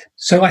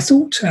 So I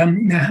thought,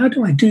 now how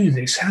do I do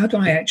this? How do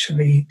I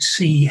actually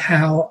see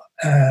how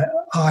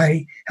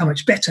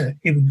much better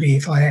it would be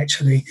if I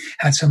actually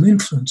had some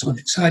influence on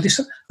it? So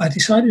I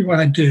decided what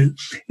I'd do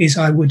is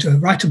I would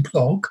write a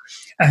blog,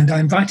 and I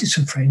invited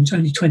some friends,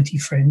 only 20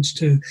 friends,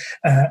 to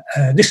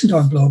listen to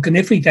our blog. And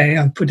every day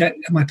I'd put out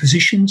my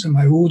positions and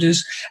my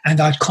orders,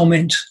 and I'd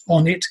comment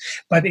on it.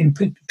 But in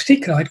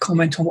particular, I'd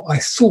comment on what I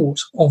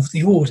thought of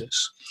the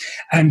orders.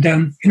 And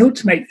in order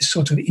to make this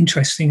sort of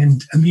interesting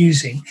and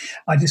amusing,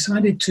 I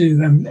decided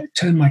to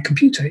turn my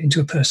computer into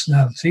a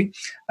personality,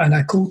 and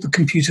I called the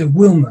computer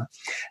Wilma,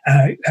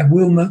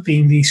 Wilma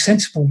being the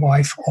sensible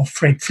wife of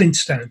Fred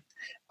Flintstone.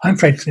 I'm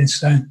Fred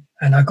Flintstone,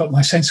 and I got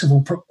my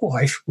sensible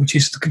wife, which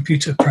is the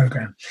computer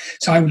program.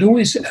 So I would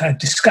always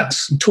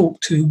discuss and talk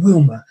to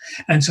Wilma.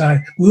 And so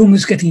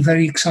Wilma's getting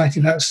very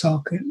excited about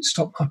the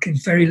stock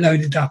market, very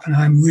loaded up, and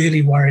I'm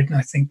really worried, and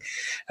I think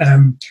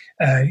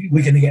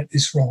we're going to get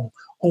this wrong.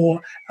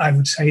 Or I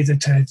would say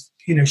that,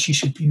 she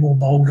should be more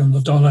bold on the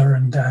dollar,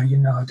 and, I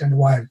don't know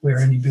why we're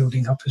only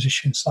building up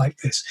positions like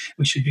this.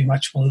 We should be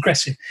much more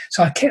aggressive.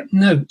 So I kept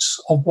notes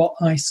of what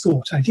I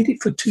thought. I did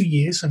it for 2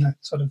 years, and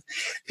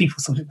people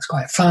thought it was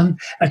quite fun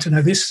to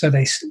know this. So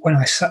when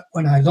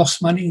I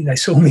lost money, they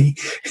saw me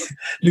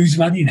lose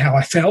money and how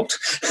I felt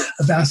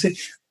about it.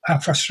 How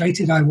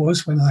frustrated I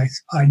was when I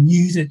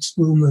knew that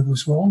Wilma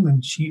was wrong,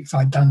 and if you'd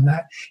done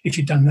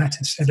that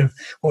instead of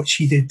what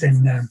she did,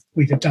 then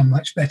we'd have done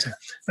much better.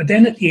 But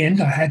then at the end,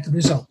 I had the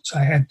results.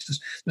 I had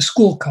the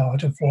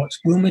scorecard of what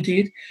Wilma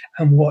did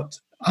and what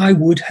I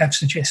would have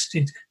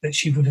suggested that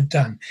she would have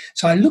done.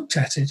 So I looked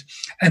at it,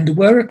 and there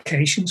were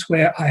occasions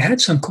where I had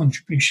some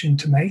contribution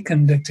to make,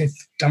 and that if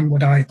done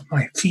what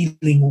my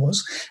feeling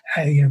was,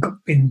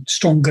 been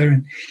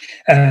stronger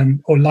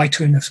and or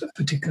lighter in a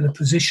particular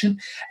position,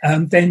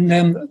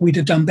 then we'd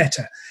have done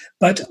better.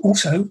 But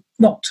also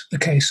not the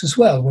case as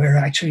well, where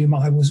actually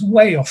I was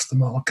way off the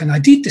mark. And I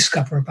did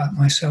discover about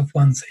myself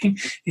one thing,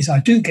 is I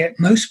do get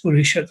most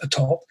bullish at the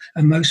top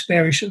and most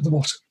bearish at the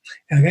bottom.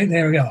 Okay,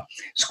 there we are.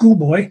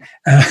 Schoolboy,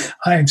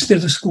 I am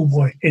still a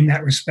schoolboy in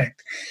that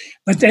respect.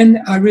 But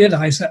then I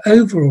realized that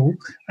overall,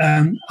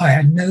 I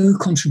had no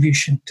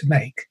contribution to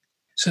make.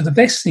 So the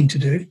best thing to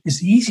do is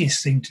the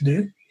easiest thing to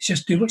do is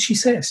just do what she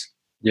says.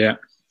 Yeah.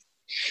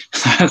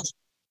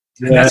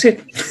 And that's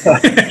it.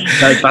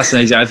 That's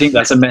fascinating. I think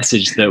that's a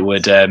message that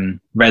would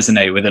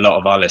resonate with a lot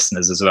of our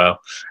listeners as well.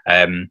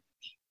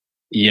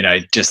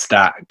 Just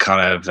that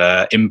kind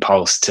of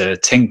impulse to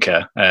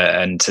tinker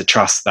and to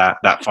trust that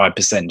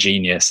 5%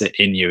 genius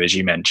in you, as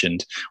you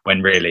mentioned,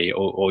 when really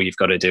all you've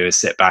got to do is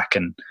sit back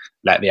and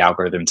let the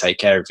algorithm take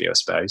care of you, I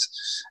suppose.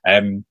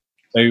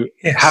 So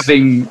yes.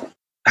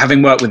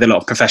 Having worked with a lot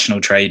of professional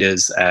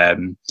traders,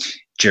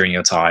 during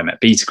your time at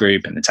Beta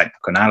Group and the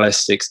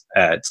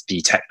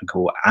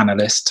technical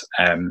analyst,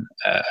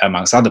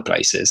 amongst other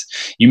places,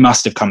 you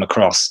must have come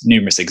across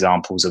numerous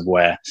examples of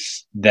where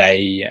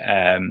they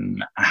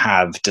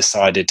have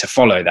decided to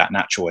follow that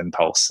natural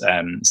impulse,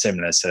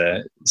 similar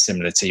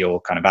to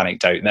your kind of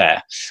anecdote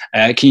there.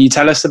 Can you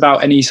tell us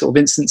about any sort of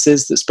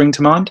instances that spring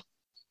to mind?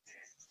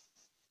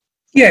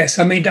 Yes,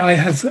 I mean,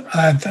 I've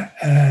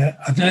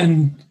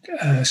known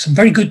some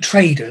very good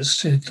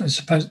traders, as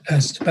opposed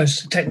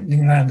to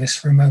technical analysts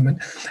for a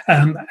moment.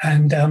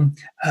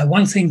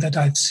 One thing that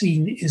I've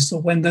seen is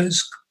that when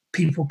those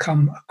people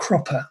come a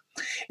cropper,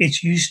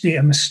 it's usually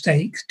a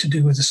mistake to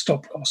do with a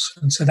stop loss.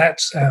 And so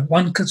that's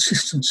one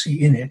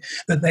consistency in it,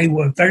 that they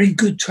were very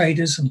good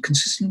traders and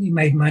consistently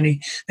made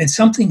money. Then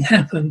something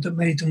happened that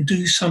made them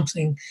do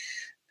something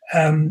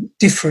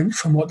different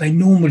from what they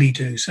normally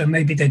do. So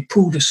maybe they'd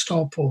pulled a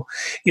stop, or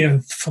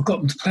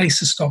forgotten to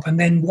place a stop, and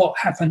then what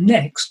happened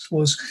next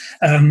was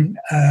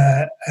that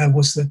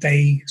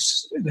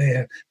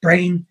their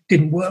brain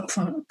didn't work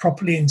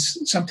properly, and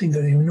something that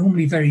they were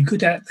normally very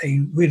good at, they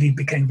really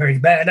became very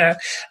bad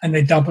at, and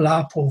they double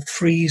up or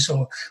freeze,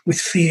 or with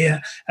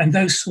fear and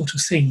those sort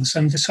of things.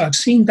 And so I've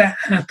seen that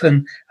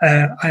happen,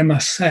 I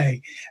must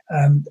say,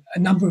 a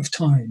number of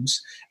times.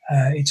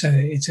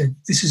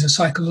 This is a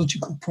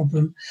psychological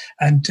problem,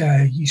 and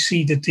you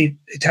see that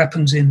it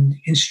happens in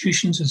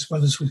institutions as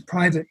well as with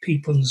private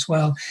people as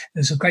well.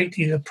 There's a great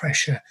deal of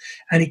pressure,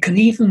 and it can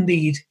even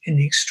lead, in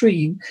the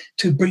extreme,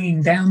 to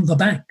bringing down the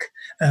bank.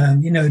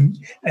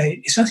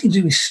 It's nothing to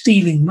do with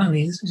stealing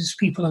money. These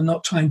people are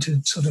not trying to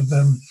sort of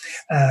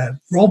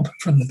rob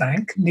from the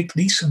bank. Nick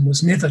Leeson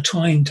was never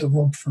trying to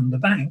rob from the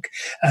bank,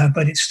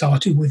 but it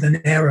started with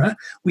an error,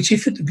 which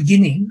if at the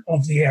beginning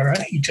of the error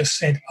he just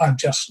said, "I've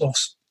just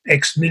lost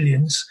X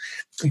millions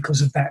because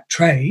of that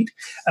trade,"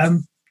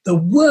 the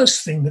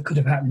worst thing that could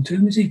have happened to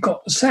him is he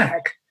got the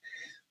sack.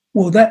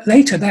 Well, that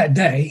later that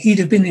day, he'd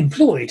have been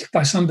employed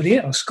by somebody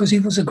else because he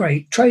was a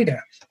great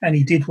trader, and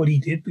he did what he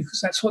did because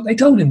that's what they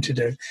told him to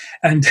do.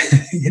 And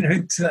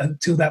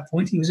until that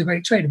point, he was a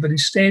great trader. But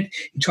instead,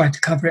 he tried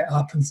to cover it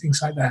up and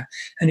things like that.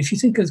 And if you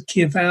think of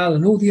Kierval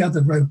and all the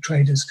other rogue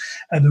traders,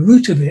 the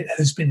root of it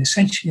has been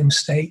essentially a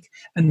mistake,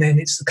 and then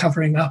it's the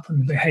covering up and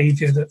the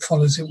behaviour that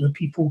follows it, where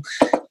people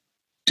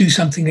do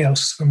something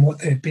else from what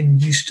they've been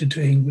used to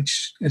doing,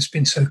 which has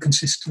been so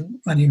consistent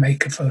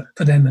moneymaker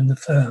for them and the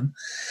firm.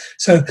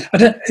 So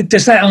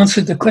does that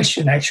answer the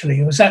question, actually?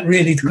 Or was that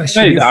really the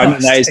question? No,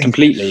 that is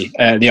completely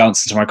the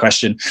answer to my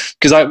question.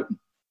 Because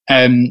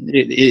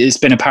it's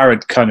been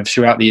apparent kind of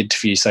throughout the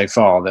interview so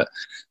far that,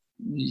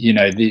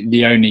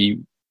 the only,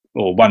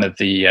 or one of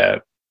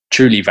the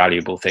truly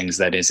valuable things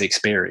then is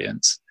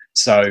experience.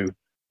 So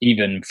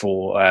even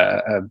for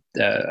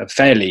a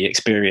fairly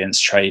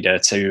experienced trader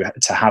to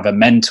have a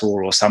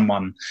mentor or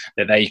someone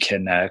that they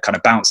can kind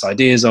of bounce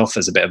ideas off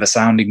as a bit of a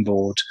sounding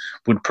board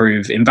would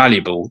prove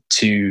invaluable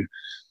to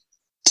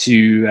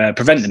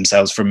prevent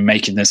themselves from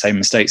making the same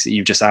mistakes that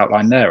you've just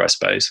outlined there, I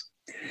suppose.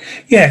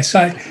 Yes,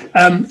 I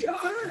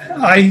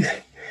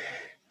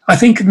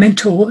think a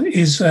mentor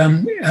is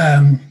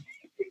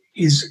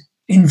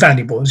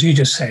invaluable, as you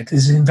just said,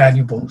 is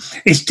invaluable.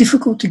 It's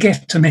difficult to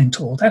get a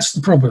mentor. That's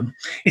the problem.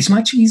 It's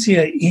much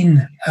easier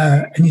in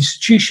an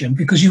institution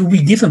because you'll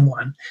be given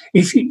one.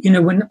 If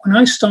when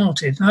I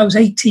started, I was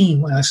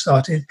 18 when I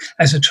started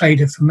as a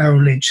trader for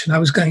Merrill Lynch, and I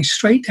was going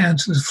straight down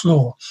to the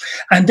floor,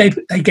 and they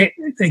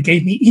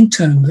gave me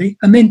internally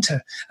a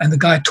mentor, and the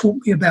guy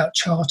taught me about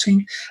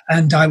charting,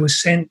 and I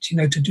was sent,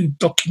 to do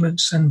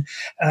documents and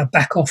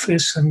back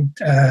office and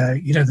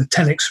the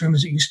telex room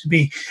as it used to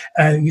be,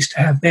 used to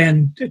have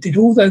then, did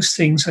all those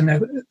things, and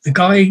the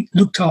guy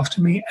looked after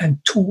me and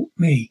taught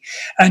me.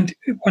 And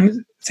one of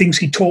the things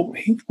he taught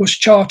me was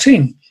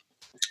charting.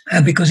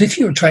 Because if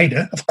you're a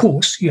trader, of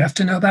course, you have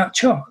to know about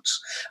charts.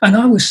 And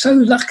I was so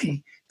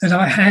lucky that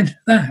I had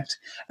that.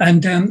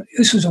 And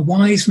this was a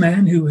wise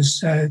man who was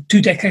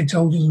 2 decades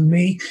older than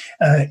me,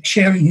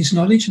 sharing his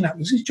knowledge, and that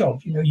was his job.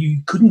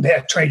 You couldn't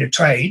let a trader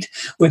trade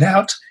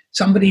without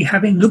somebody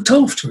having looked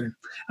after him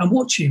and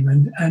watch him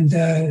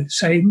and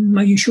say,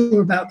 are you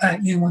sure about that?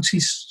 Once he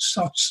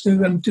starts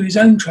to do his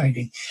own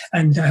trading,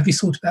 and have you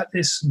thought about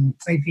this? And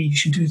maybe you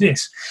should do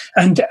this.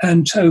 And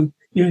so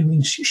in the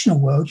institutional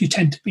world, you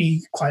tend to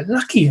be quite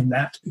lucky in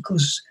that,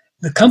 because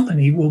the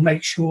company will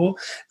make sure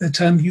that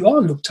you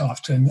are looked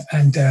after,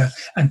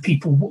 and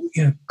people,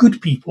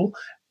 good people,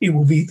 it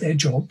will be their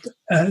job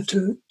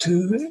to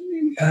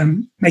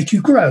make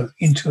you grow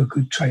into a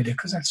good trader,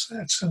 because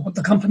that's what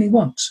the company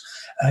wants.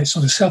 It's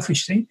not a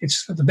selfish thing.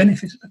 It's for the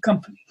benefit of the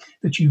company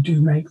that you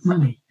do make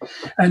money.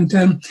 And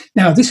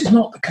now this is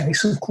not the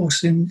case, of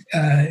course, in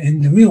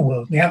the real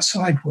world, the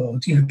outside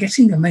world.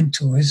 Getting a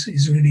mentor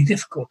is really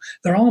difficult.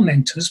 There are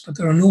mentors, but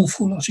there are an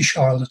awful lot of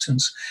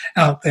charlatans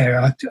out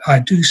there. I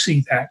do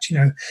see that.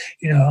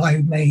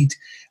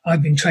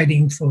 I've been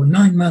trading for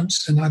 9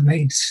 months and I've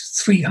made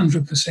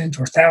 300%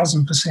 or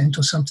 1,000%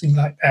 or something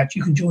like that.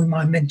 You can join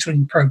my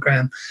mentoring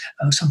program,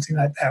 something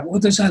like that.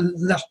 Well, there's a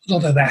lot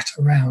of that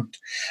around.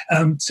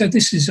 So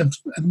this is of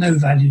no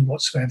value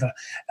whatsoever,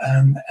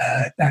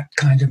 that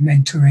kind of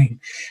mentoring.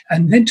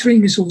 And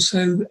mentoring is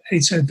also,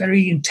 it's a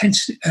very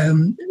intense,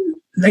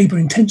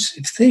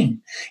 labor-intensive thing.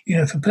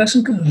 If a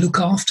person can look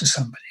after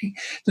somebody,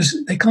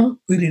 they can't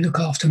really look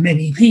after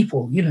many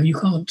people. You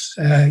can't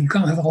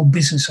have a whole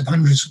business of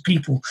hundreds of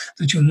people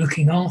that you're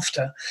looking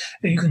after.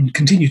 You can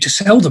continue to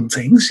sell them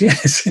things,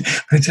 yes,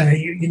 but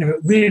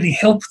really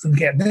help them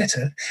get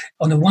better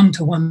on a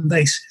one-to-one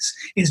basis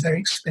is a very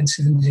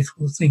expensive and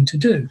difficult thing to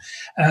do.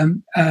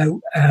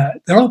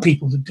 There are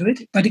people that do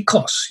it, but it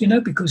costs,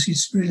 because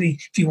it's really,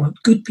 if you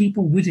want good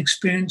people with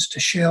experience to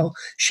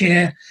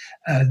share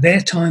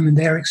their time and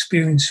their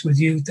experience with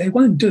you, they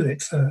won't do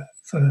it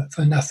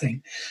for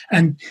nothing.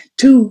 And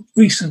till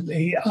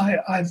recently,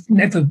 I've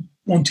never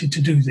wanted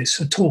to do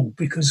this at all,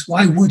 because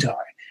why would I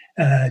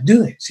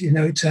do it?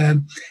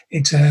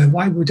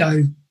 Why would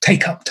I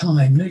take up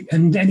time?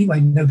 And anyway,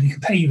 nobody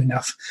can pay you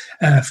enough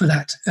for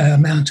that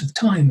amount of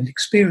time and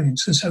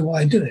experience, and so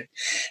why do it?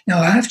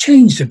 Now, I have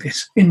changed a bit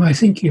in my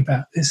thinking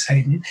about this,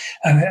 Hayden,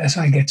 as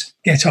I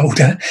get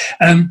older.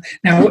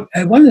 Now,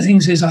 one of the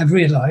things is I've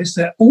realised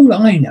that all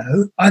I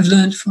know, I've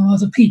learned from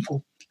other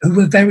people who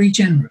were very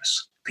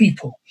generous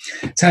people.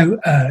 So,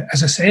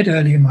 as I said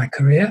earlier in my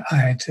career, I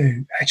had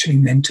actually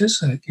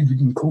mentors. You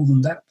didn't call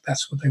them that;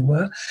 that's what they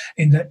were.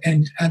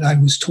 And I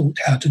was taught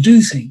how to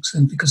do things,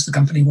 and because the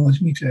company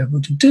wanted me to be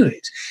able to do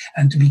it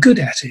and to be good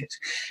at it.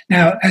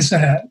 Now, as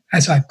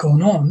I've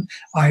gone on,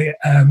 I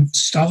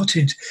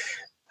started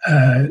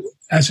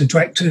as a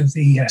director of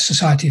the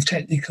Society of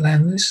Technical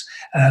Analysts.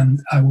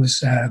 I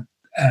was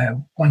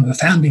one of the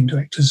founding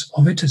directors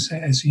of it,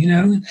 as you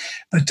know.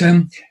 But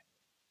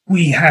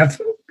we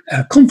have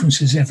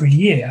conferences every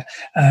year.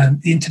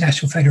 The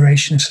International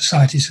Federation of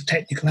Societies of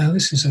Technical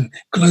Analysts is a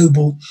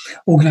global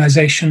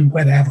organisation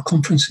where they have a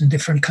conference in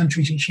different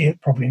countries each year.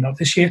 Probably not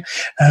this year,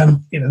 though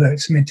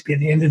it's meant to be at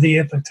the end of the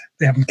year, but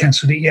they haven't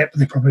cancelled it yet, but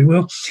they probably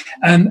will.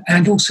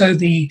 And also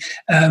the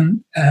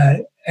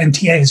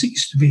MTA, as it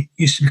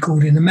used to be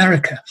called in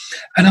America.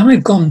 And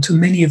I've gone to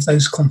many of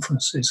those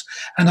conferences,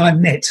 and I've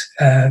met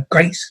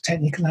great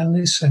technical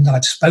analysts, and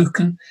I've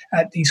spoken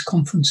at these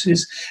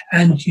conferences.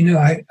 And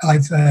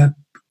I've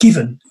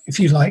given, if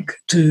you like,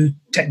 to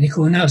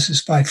technical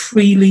analysis by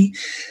freely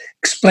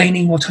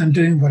explaining what I'm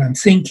doing, what I'm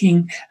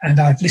thinking, and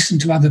I've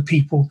listened to other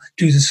people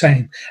do the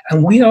same.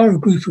 And we are a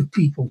group of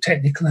people,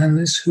 technical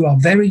analysts, who are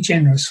very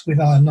generous with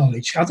our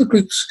knowledge. Other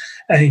groups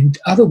in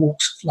other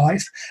walks of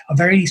life are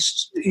very,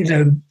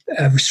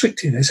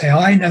 restricted. They say,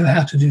 I know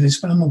how to do this,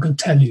 but I'm not going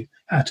to tell you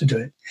how to do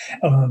it.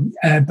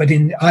 But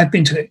I've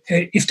been to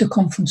IFTA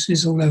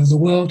conferences all over the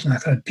world, and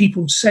I've heard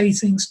people say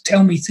things,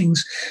 tell me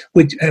things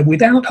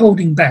without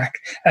holding back,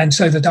 and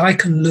so that I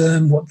can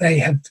learn what they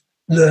have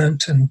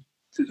learnt and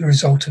the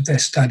result of their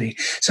study.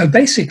 So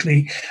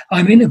basically,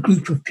 I'm in a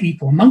group of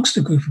people, amongst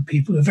a group of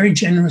people who are very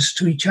generous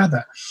to each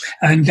other.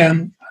 And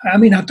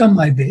I've done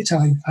my bit.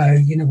 When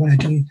I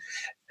do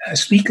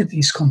speak at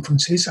these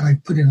conferences, I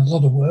put in a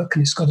lot of work,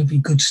 and it's got to be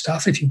good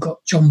stuff. If you've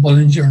got John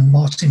Bollinger and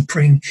Martin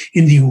Pring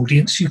in the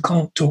audience, you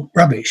can't talk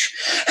rubbish.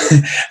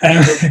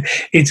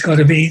 It's got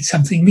to be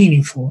something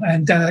meaningful.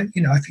 And, I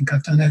think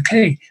I've done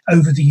okay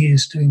over the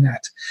years doing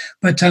that.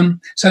 But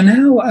so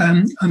now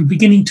I'm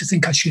beginning to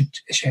think I should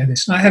share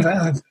this. And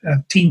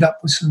I've teamed up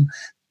with some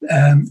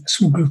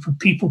small group of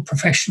people,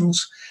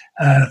 professionals,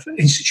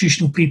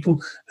 institutional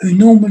people who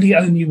normally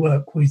only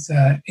work with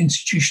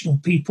institutional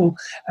people,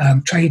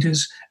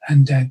 traders,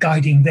 and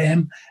guiding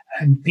them,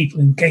 and people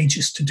engage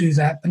us to do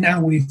that. But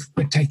now we're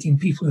taking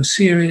people who are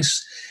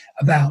serious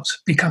about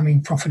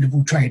becoming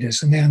profitable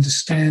traders, and they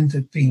understand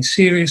that being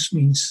serious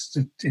means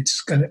that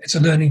it's a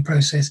learning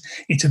process.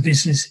 It's a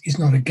business. It's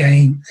not a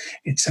game.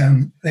 It's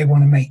they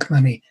want to make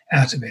money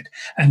out of it,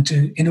 and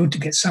in order to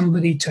get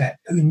somebody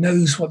who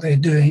knows what they're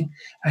doing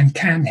and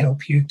can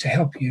help you to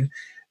help you.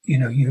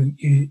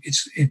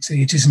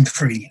 It isn't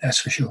free, that's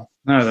for sure.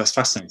 No, that's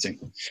fascinating.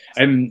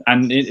 And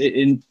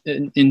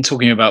in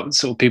talking about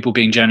sort of people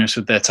being generous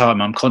with their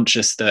time, I'm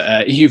conscious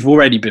that you've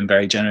already been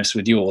very generous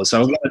with yours.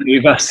 So I'd like to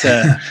move us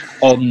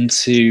on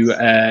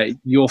to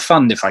your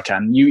fund, if I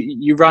can.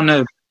 You run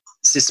a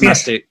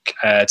systematic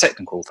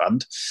technical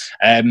fund,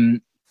 and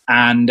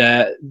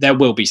there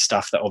will be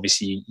stuff that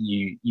obviously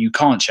you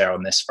can't share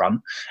on this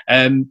front.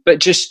 But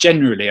just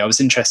generally, I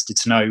was interested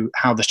to know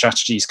how the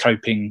strategy is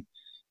coping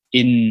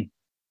in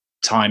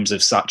times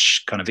of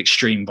such kind of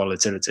extreme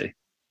volatility.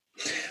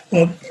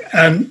 Well,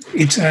 I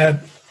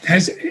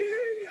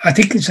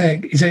think it's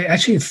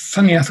actually,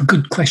 funny enough, a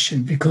good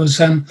question, because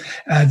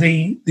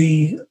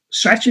the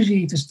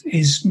strategy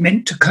is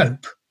meant to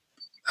cope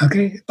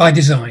Okay, by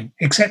design,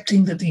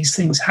 accepting that these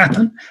things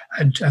happen,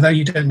 and although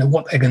you don't know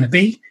what they're going to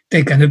be,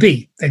 they're going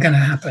to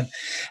happen.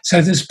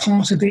 So there's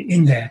part of it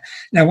in there.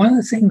 Now, one of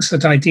the things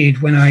that I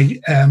did when I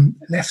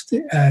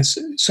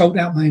sold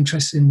out my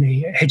interest in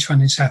the hedge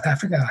fund in South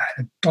Africa, I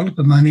had a dollop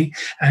of money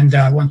and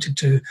I wanted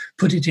to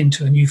put it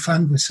into a new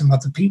fund with some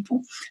other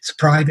people. It's a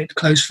private,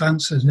 closed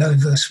fund, so there's no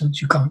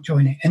investments, you can't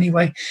join it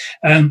anyway.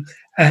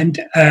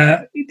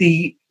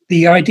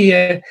 The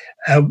idea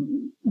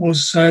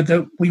was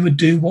that we would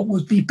do what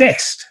would be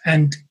best.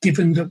 And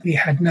given that we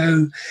had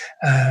no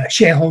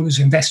shareholders,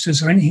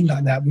 investors, or anything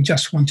like that, we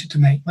just wanted to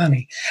make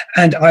money.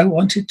 And I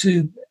wanted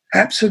to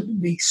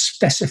absolutely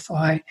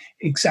specify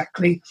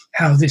exactly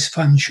how this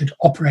fund should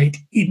operate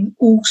in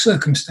all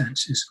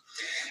circumstances.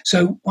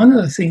 So one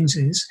of the things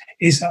is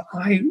that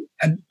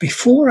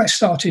before I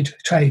started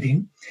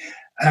trading,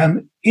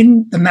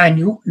 in the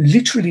manual,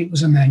 literally it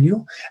was a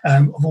manual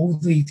of all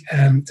the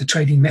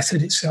trading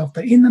method itself,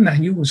 but in the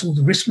manual was all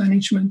the risk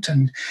management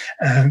and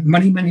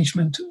money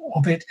management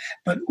of it,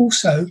 but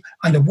also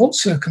under what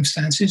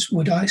circumstances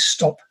would I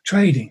stop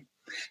trading.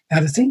 Now,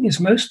 the thing is,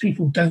 most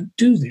people don't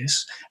do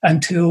this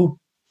until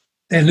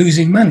they're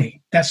losing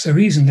money. That's the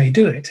reason they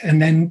do it.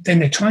 And then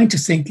they're trying to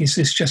think, is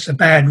this just a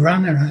bad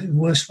run or the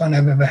worst run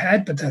I've ever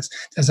had? But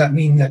does that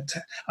mean that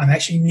I'm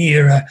actually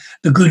near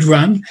the good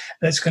run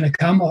that's going to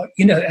come? Or,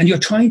 and you're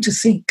trying to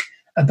think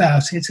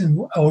about it,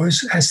 or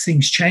has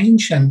things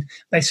changed? And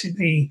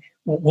basically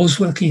what was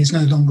working is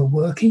no longer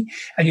working.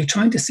 And you're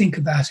trying to think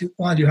about it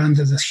while you're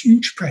under the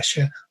huge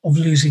pressure of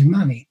losing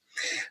money.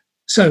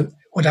 So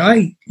what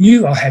I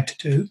knew I had to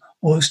do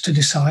was to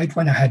decide,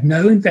 when I had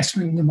no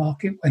investment in the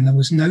market, when there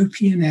was no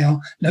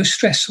P&L, no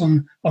stress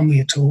on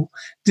me at all,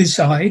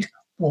 decide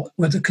what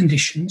were the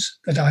conditions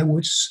that I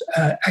would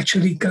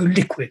actually go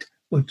liquid,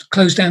 would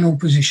close down all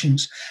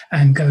positions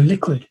and go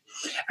liquid.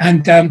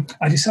 And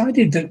I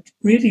decided that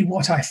really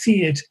what I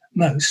feared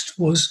most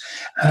was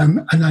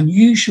an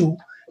unusual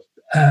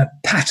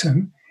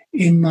pattern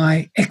in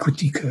my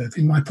equity curve,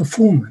 in my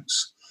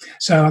performance.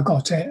 So I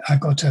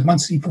got a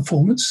monthly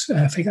performance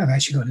figure. I've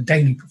actually got a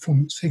daily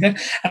performance figure.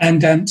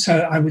 And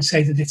so I would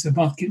say that if the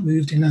market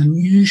moved in an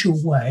unusual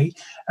way,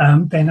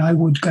 then I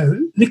would go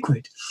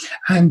liquid.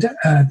 And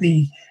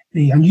the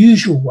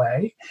unusual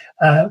way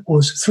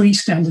was 3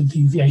 standard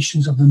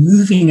deviations of the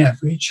moving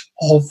average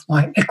of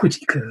my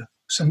equity curve.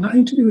 So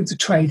nothing to do with the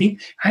trading,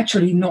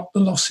 actually not the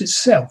loss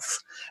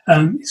itself.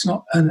 It's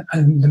not an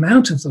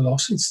amount of the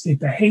loss, it's the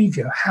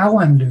behavior, how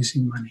I'm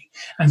losing money.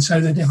 And so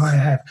that if I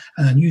have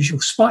an unusual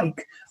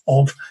spike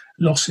of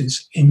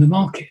losses in the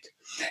market.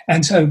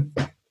 And so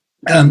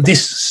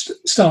this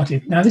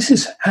started. Now,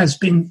 this has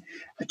been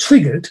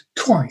triggered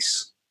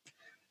twice.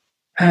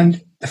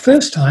 And the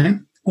first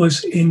time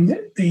was in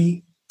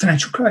the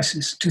financial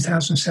crisis,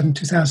 2007,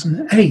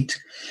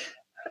 2008.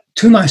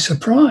 To my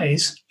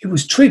surprise, it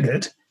was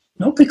triggered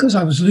not because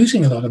I was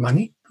losing a lot of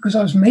money, because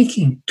I was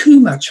making too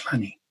much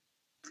money.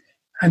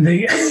 And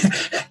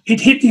it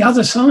hit the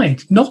other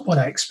side, not what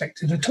I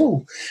expected at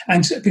all.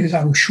 And so, because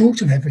I was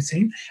short of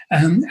everything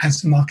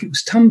as the market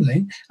was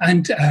tumbling,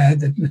 and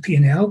the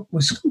P&L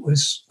was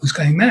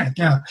going mad.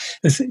 Now,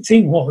 the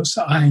thing was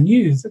that I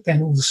knew that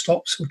then all the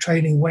stocks were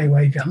trading way,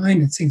 way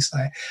behind and things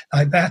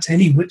like that.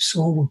 Any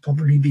whipsaw would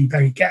probably be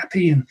very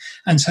gappy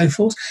and so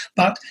forth.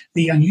 But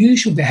the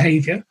unusual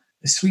behavior,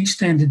 the 3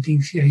 standard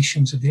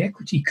deviations of the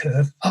equity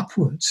curve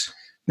upwards,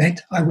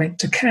 meant I went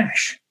to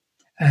cash.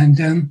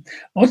 And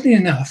oddly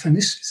enough, and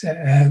this is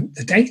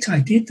the date I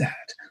did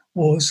that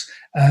was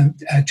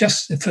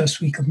just the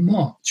first week of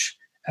March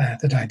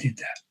that I did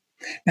that.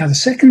 Now, the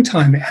second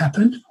time it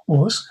happened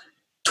was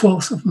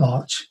 12th of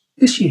March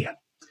this year.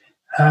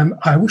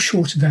 I was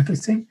short of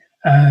everything,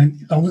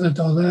 long of the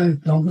dollar,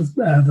 long of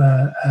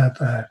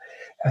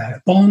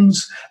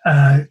bonds,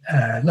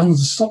 long of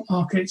the stock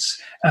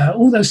markets,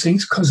 all those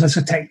things, because as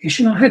a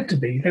technician I had to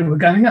be. They were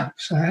going up,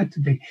 so I had to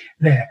be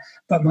there.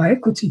 But my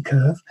equity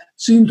curve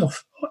zoomed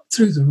off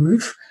through the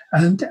roof,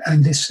 and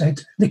this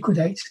said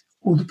liquidate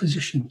all the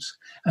positions.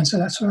 And so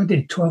that's what I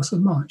did, 12th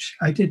of March.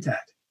 I did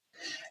that.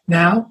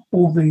 Now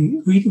all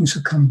the readings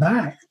have come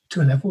back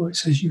to a level where it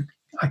says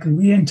I can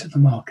re-enter the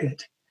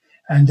market.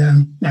 And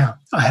now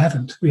I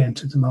haven't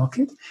re-entered the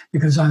market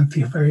because I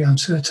feel very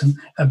uncertain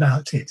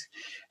about it.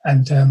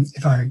 And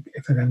if I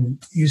can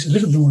use a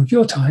little more of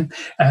your time,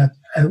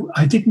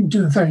 I didn't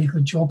do a very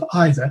good job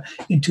either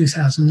in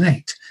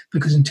 2008,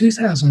 because in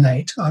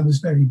 2008 I was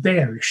very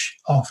bearish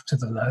after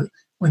the low.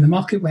 When the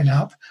market went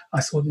up,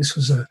 I thought this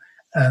was a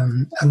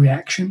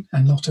reaction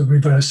and not a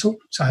reversal.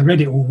 So I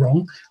read it all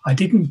wrong. I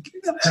didn't.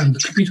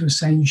 The computer was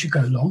saying you should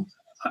go long.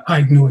 I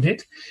ignored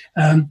it.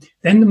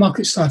 Then the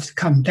market started to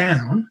come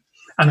down,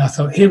 and I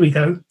thought, here we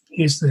go.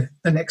 Here's the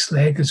next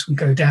leg as we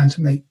go down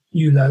to make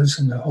new lows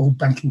and the whole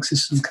banking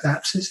system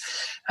collapses.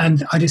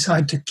 And I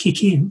decided to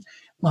kick in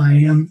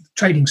my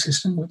trading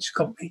system, which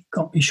got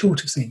me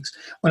short of things.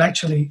 Well,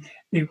 actually,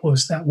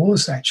 that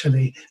was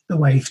actually the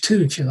wave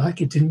 2, if you like.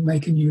 It didn't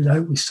make a new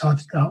low. We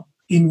started up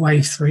in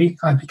wave 3.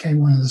 I became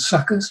one of the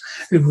suckers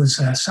who was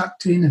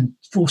sucked in and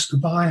forced to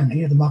buy, and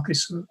here the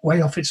market's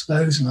way off its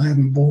lows and I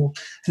haven't bought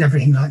and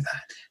everything like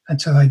that.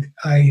 And so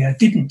I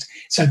didn't.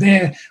 So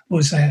there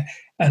was a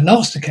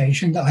last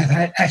occasion that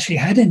I've actually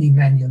had any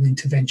manual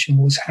intervention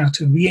was how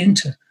to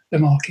re-enter the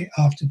market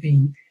after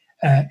being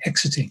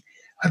exiting.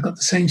 I've got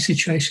the same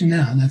situation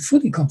now, and I'm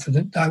fully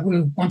confident that I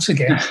will once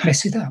again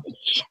mess it up.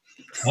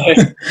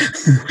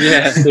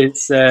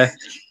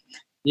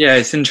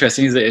 It's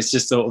interesting, isn't it? It's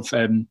just sort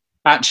of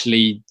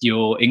actually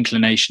your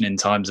inclination in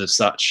times of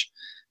such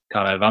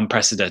kind of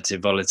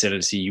unprecedented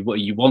volatility.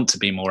 You want to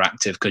be more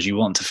active because you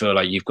want to feel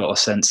like you've got a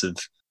sense of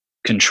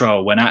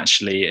control, when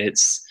actually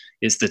it's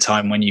the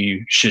time when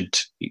you should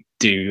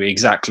do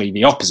exactly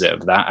the opposite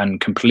of that and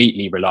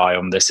completely rely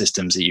on the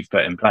systems that you've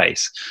put in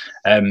place.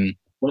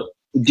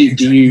 Do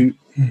you,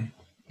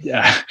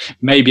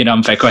 maybe an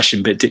unfair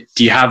question, but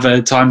do you have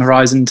a time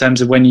horizon in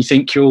terms of when you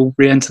think you'll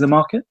re-enter the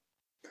market?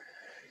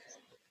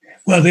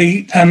 Well,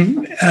 I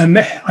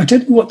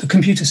don't know what the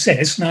computer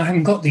says, and I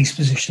haven't got these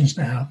positions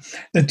now,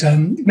 that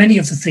many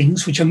of the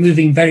things which are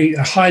moving very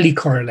highly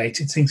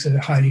correlated, things that are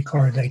highly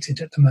correlated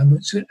at the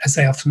moment, as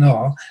they often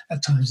are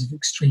at times of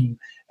extreme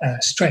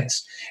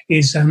stress,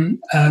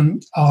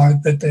 are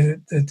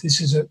that this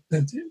is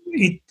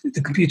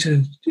the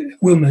computer,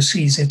 Wilmer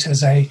sees it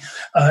as a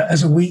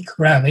weak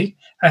rally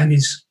and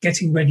is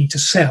getting ready to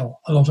sell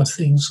a lot of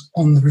things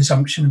on the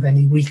resumption of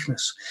any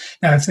weakness.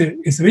 Now, if there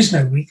is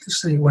no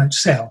weakness, then it won't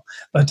sell.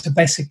 But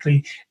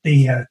basically,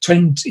 the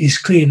trend is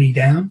clearly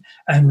down,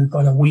 and we've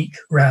got a weak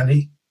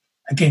rally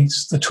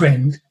against the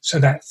trend. So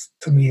that,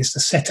 for me, is the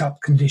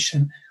setup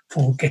condition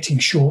for getting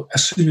short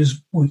as soon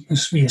as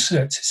weakness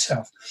reasserts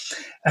itself.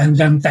 And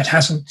that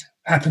hasn't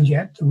happened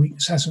yet. The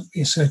weakness hasn't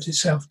reasserted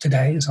itself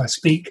today as I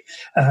speak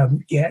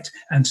yet.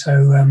 And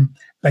so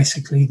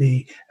basically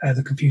the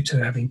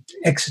computer, having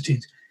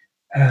exited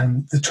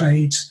the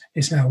trades,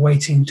 is now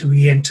waiting to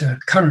re-enter,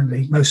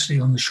 currently mostly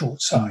on the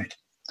short side.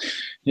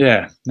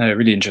 Yeah, no,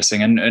 really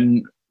interesting.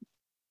 And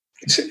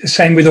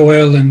same with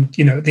oil and,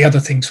 the other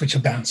things which are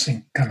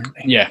bouncing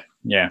currently.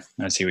 Yeah,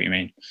 I see what you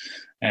mean.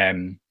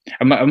 And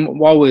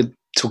while we're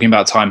talking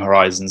about time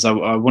horizons, I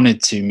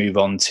wanted to move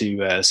on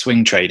to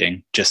swing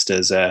trading, just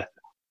as a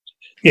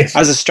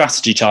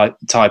strategy type,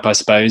 I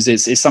suppose.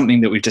 It's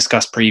something that we've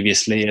discussed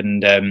previously,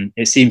 and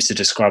it seems to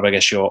describe, I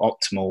guess, your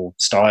optimal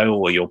style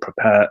or your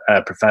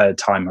preferred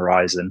time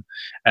horizon.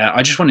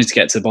 I just wanted to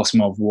get to the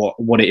bottom of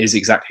what it is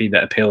exactly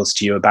that appeals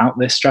to you about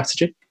this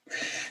strategy.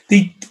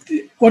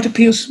 What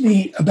appeals to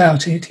me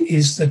about it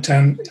is that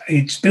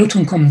it's built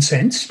on common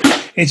sense.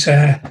 It's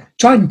a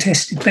tried and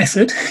tested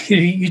method.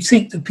 You'd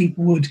think that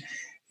people would,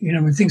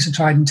 when things are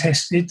tried and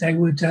tested, they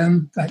would,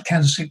 like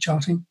candlestick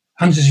charting,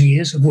 hundreds of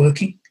years of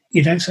working,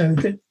 so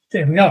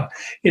there we are.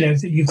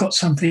 You've got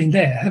something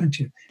there, haven't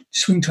you?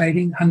 Swing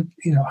trading,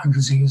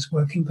 hundreds of years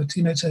working, but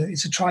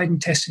it's a tried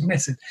and tested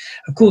method.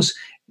 Of course,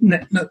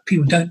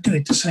 people don't do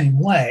it the same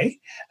way.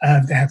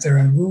 They have their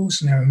own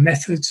rules and their own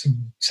methods,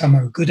 and some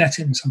are good at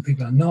it and some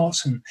people are not,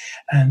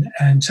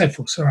 and so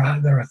forth. So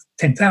there are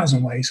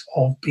 10,000 ways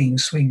of being a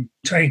swing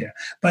trader.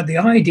 But the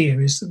idea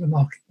is that the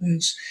market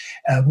moves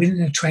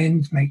within a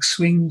trend, makes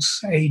swings,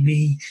 A,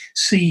 B,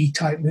 C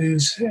type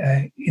moves,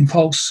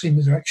 impulse in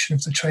the direction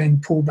of the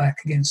trend, pull back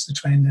against the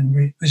trend,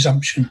 and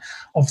resumption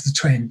of the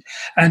trend.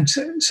 And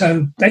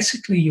so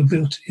basically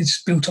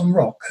it's built on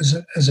rock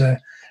as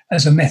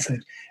a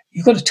method.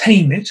 You've got to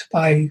tame it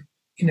by,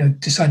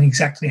 deciding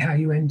exactly how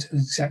you enter,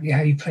 exactly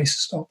how you place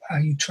the stop, how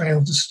you trail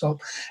the stop,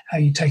 how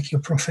you take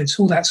your profits,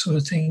 all that sort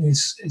of thing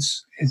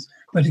is.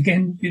 But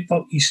again,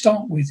 what you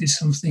start with is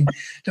something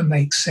that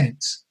makes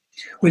sense.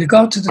 With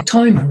regard to the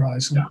time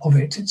horizon of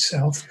it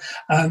itself,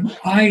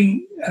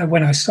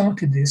 when I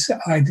started this,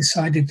 I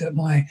decided that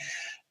my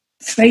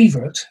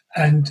favourite,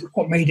 and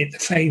what made it the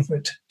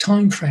favourite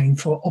time frame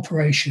for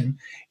operation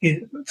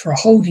for a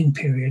holding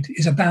period,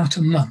 is about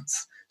a month.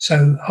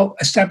 So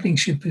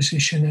establishing a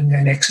position and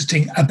then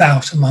exiting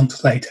about a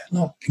month later,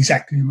 not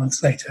exactly a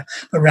month later,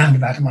 but round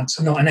about a month.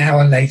 So not an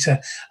hour later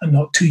and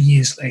not 2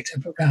 years later,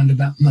 but round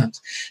about a month.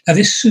 Now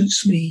this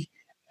suits me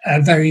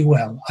very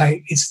well.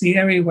 It's the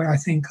area where I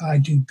think I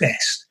do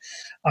best.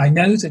 I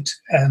know that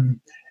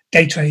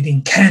day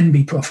trading can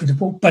be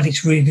profitable, but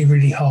it's really,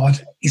 really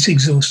hard. It's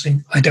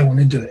exhausting. I don't want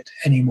to do it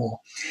anymore.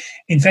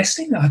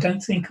 Investing, I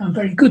don't think I'm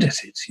very good at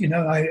it.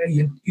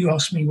 You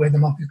asked me where the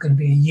market is going to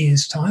be in a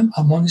year's time.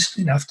 I'm honest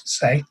enough to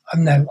say I've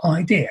no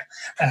idea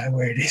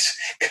where it is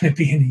going to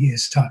be in a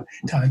year's time.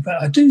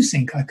 But I do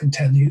think I can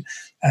tell you,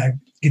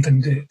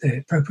 given the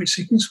appropriate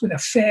sequence, with a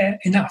fair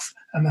enough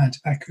amount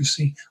of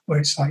accuracy, where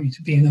it's likely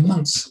to be in a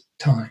month's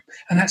time.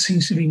 And that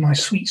seems to be my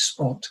sweet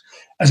spot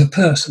as a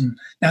person.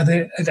 Now,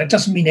 that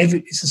doesn't mean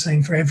it's the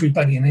same for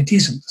everybody, and it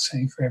isn't the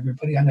same for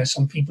everybody. I know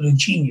some people are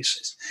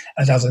geniuses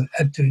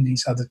at doing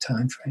these other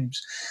time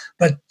frames.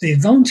 But the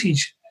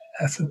advantage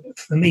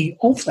for me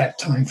of that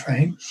time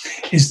frame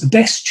is the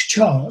best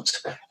chart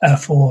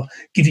for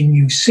giving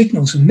you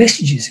signals and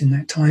messages in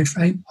that time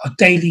frame are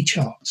daily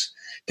charts.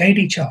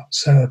 Daily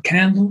charts. So a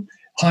candle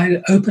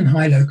open,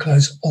 high, low,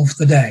 close of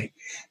the day.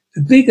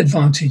 The big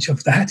advantage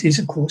of that is,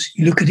 of course,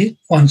 you look at it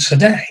once a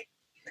day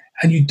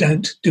and you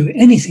don't do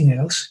anything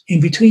else in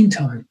between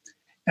time.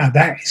 Now,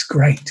 that is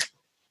great.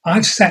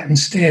 I've sat and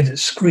stared at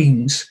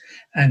screens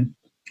and,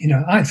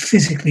 I've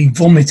physically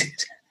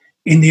vomited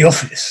in the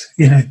office,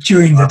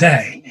 during the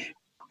day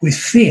with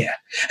fear.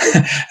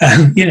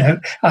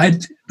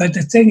 But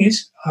the thing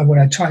is, what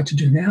I try to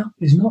do now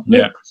is not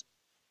look. Yeah.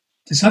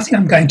 There's nothing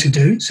I'm going to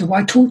do, so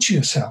why torture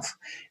yourself?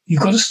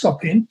 You've got to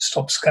stop in,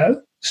 stops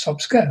go.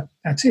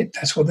 That's it.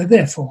 That's what they're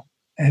there for.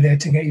 They're there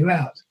to get you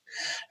out.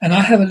 And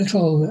I have a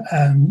little,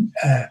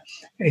 a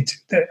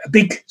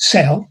big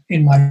cell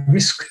in my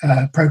risk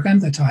program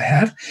that I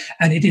have,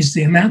 and it is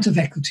the amount of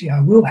equity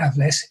I will have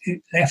left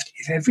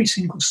if every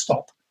single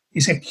stop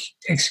is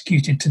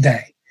executed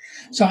today.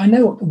 So I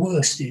know what the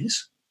worst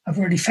is. I've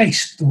already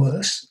faced the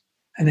worst,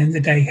 and then the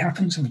day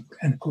happens, and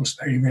of course,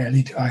 very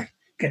rarely do I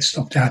get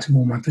stopped out of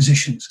all my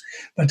positions.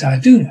 But I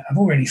do know, I've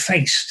already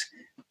faced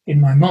in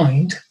my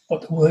mind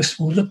what the worst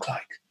will look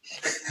like.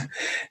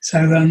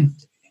 So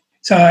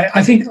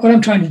I think what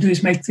I'm trying to do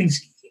is make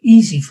things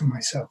easy for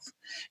myself.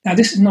 Now,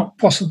 this is not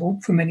possible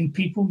for many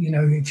people.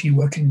 If you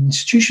work in an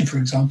institution, for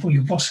example,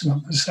 your boss is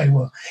not going to say,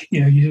 well,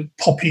 you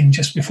pop in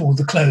just before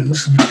the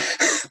close and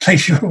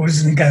place your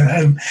orders and go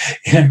home,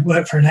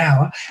 work for an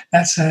hour.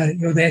 That's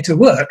you're there to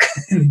work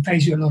and it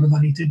pays you a lot of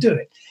money to do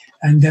it.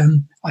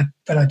 And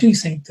but I do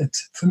think that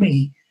for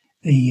me,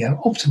 the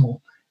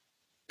optimal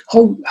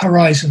whole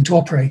horizon to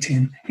operate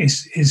in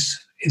is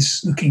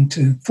looking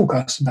to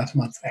forecast about a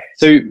month ahead.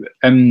 So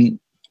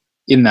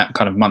in that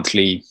kind of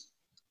monthly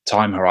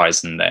time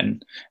horizon,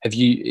 then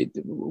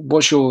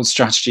what's your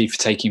strategy for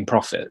taking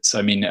profits?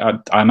 I mean,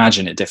 I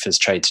imagine it differs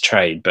trade to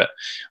trade, but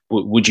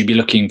would you be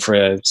looking for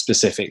a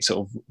specific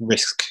sort of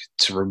risk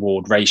to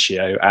reward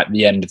ratio at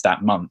the end of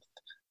that month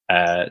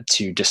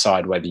to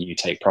decide whether you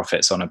take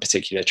profits on a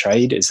particular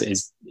trade? Are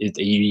you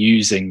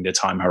using the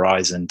time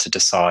horizon to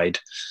decide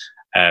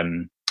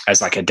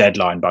as like a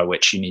deadline by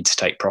which you need to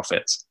take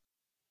profits?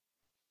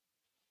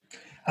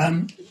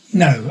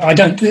 No, I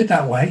don't do it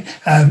that way.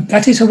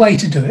 That is a way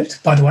to do it,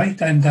 by the way,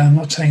 and I'm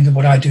not saying that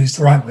what I do is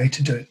the right way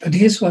to do it, but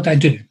here's what I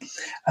do.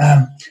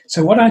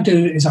 So what I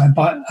do is I'm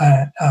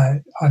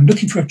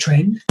looking for a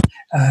trend,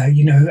 if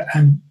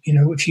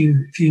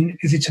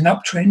it's an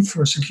uptrend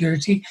for a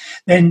security,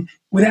 then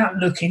without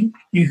looking,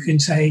 you can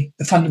say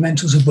the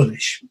fundamentals are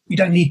bullish. You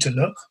don't need to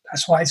look.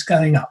 That's why it's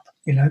going up.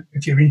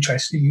 If you're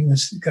interested, you can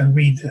just go and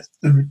read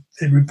the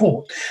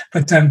report.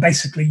 But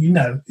basically,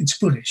 it's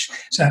bullish.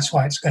 So that's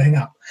why it's going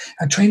up.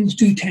 And trends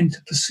do tend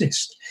to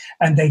persist,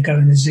 and they go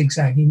in a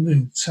zigzagging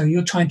move. So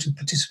you're trying to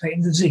participate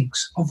in the zigs,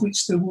 of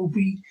which there will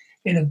be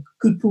in a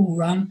good bull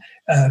run.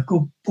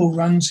 Good bull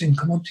runs in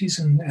commodities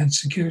and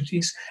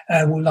securities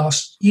will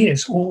last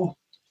years or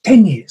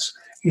 10 years,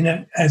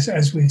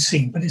 as we've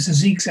seen. But it's a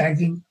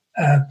zigzagging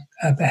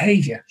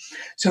behavior.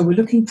 So we're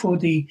looking for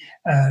the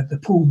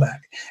pullback.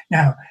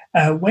 Now,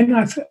 when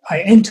I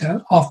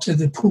enter after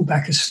the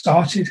pullback has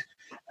started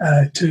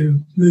to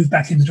move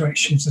back in the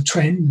direction of the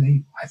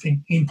trend, I think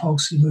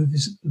impulsive move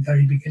is at the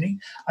very beginning.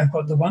 I've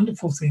got the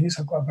wonderful thing is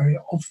I've got a very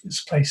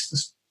obvious place to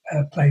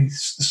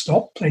place the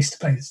stop,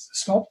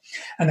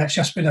 and that's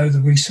just below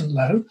the recent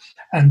low.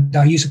 And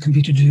I use a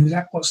computer to do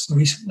that. What's the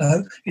recent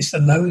low? It's the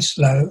lowest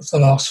low of the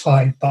last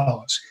 5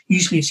 bars.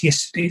 Usually it's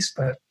yesterday's,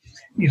 but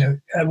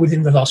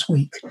within the last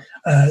week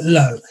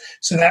low.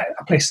 So that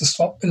I place the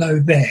stop below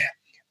there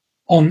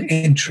on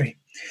entry.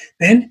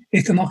 Then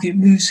if the market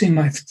moves in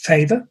my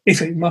favour, if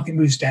the market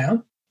moves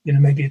down,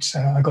 maybe it's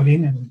I got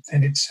in and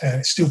then it's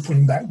still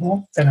pulling back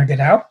more, then I get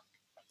out.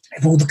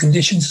 If all the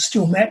conditions are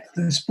still met,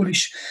 there's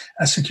bullish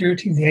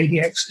security, the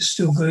ADX is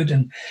still good,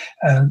 and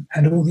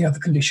all the other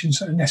conditions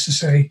that are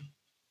necessary,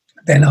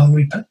 then I'll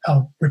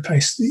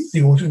replace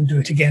the order and do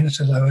it again at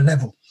a lower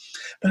level.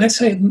 But let's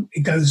say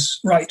it goes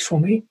right for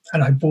me,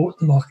 and I bought,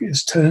 the market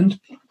has turned.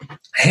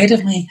 Ahead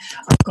of me,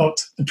 I've got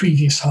the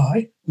previous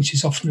high, which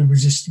is often a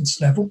resistance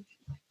level.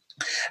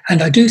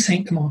 And I do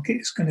think the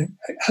market is going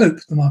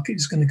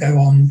to go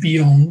on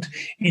beyond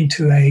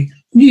into a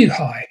new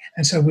high.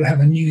 And so we'll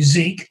have a new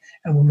zig,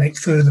 and we'll make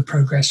further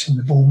progress in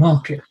the bull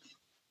market.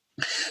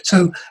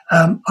 So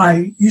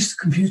I use the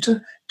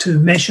computer to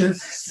measure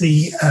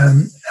the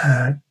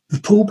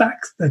pullback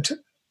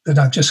that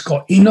I've just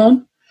got in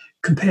on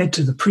compared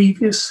to the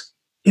previous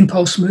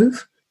impulse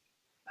move.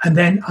 And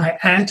then I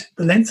add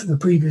the length of the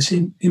previous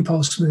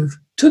impulse move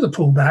to the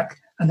pullback,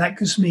 and that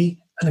gives me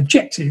an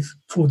objective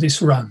for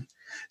this run.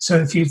 So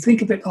if you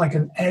think of it like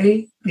an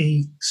A,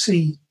 B,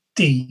 C,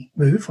 D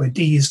move, where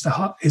D is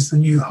the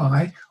new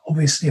high,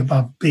 obviously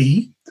above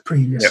B, the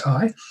previous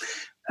high.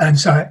 And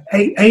so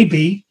A,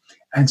 B,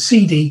 and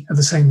C, D are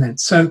the same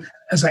length. So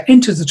as I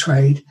enter the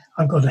trade,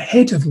 I've got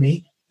ahead of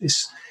me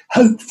this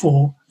hope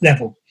for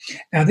level.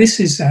 Now this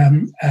is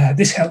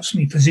this helps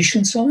me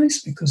position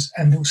size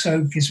and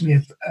also gives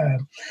me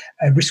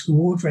a risk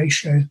reward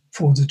ratio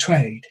for the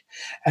trade,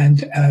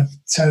 and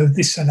so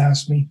this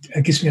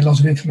gives me a lot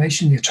of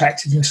information. The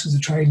attractiveness of the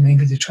trade,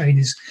 maybe the trade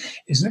is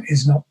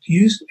not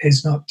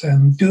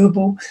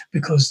doable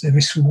because the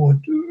risk reward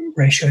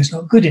ratio is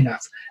not good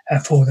enough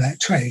for that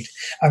trade.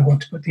 I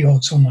want to put the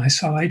odds on my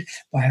side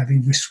by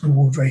having risk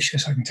reward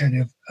ratios, I can tell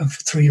you, of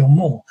 3 or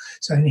more.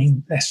 So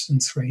anything less than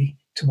 3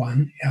 to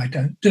 1, I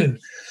don't do.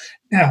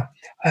 Now,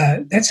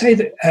 let's say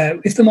that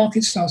if the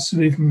market starts to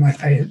move in my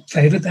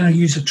favour, then I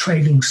use a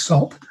trailing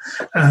stop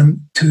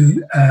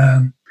to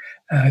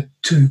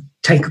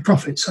take a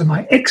profit. So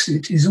my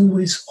exit is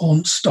always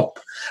on stop.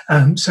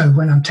 So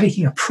when I'm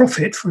taking a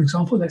profit, for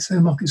example, let's say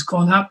the market's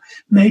gone up,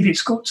 maybe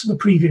it's got to the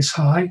previous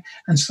high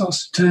and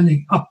starts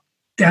turning up,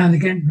 down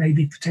again,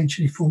 maybe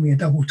potentially forming a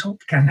double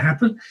top, can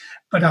happen,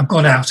 but I've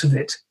got out of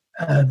it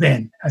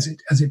then as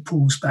it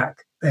pulls back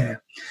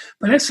there.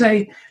 But let's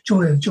say,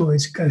 joy of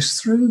joys, it goes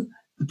through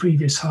the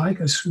previous high,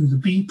 goes through the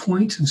B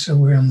point, and so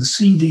we're on the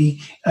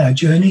CD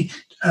journey,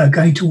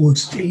 going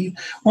towards D.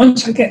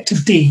 Once I get to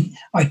D,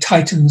 I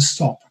tighten the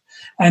stop.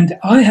 And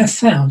I have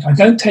found, I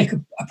don't take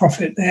a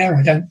profit there,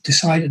 I don't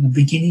decide at the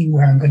beginning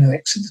where I'm going to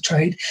exit the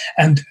trade,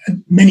 and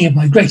many of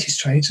my greatest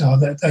trades are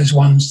those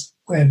ones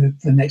where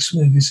the next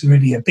move is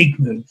really a big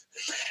move.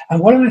 And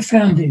what I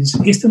found is,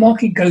 if the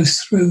market goes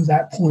through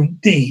that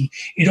point D,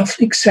 it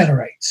often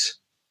accelerates.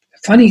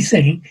 The funny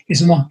thing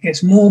is the market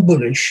gets more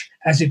bullish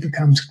as it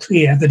becomes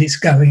clear that it's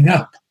going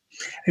up.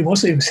 It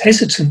was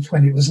hesitant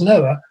when it was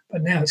lower,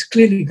 but now it's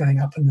clearly going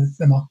up, and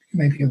the market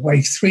maybe a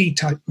wave 3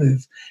 type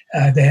move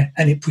there,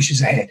 and it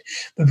pushes ahead.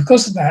 But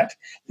because of that,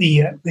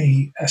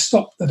 the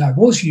stop that I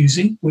was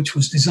using, which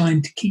was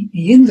designed to keep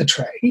me in the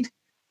trade,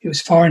 it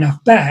was far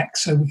enough back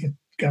so we could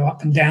go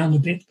up and down a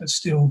bit, but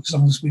still, as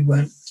long as we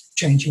weren't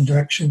changing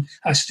direction,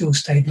 I still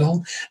stayed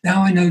long.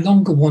 Now I no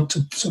longer want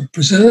to sort of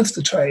preserve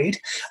the trade.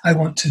 I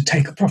want to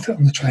take a profit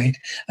on the trade,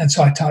 and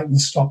so I tighten the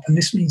stop. And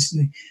this means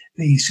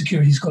the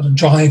security's got to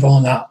drive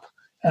on up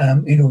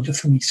in order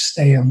for me to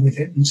stay on with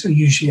it. And so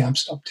usually I'm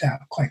stopped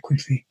out quite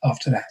quickly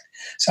after that.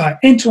 So I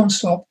enter on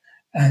stop,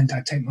 and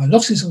I take my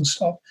losses on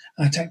stop,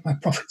 and I take my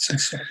profits on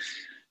stop.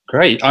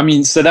 Great. I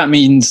mean, so that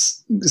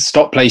means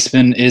stop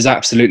placement is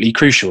absolutely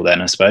crucial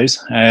then, I suppose.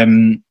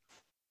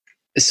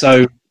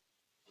 So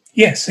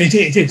yes, it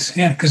is.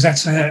 Yeah, because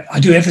that's I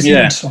do everything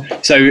on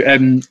stop. So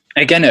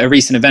again, at a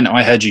recent event,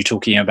 I heard you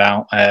talking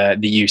about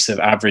the use of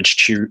average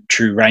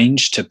true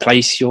range to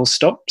place your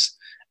stops.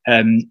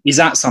 Is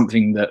that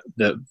something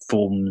that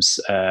forms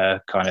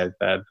kind of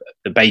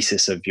the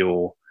basis of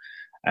your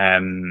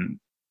kind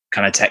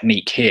of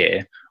technique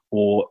here,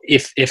 or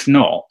if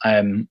not?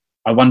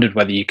 I wondered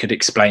whether you could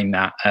explain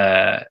that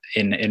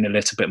in a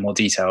little bit more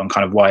detail and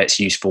kind of why it's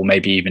useful,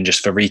 maybe even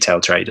just for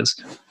retail traders.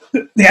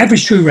 The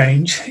average true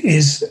range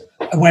is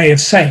a way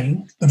of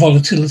saying the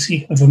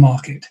volatility of the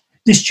market.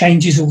 This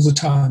changes all the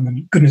time,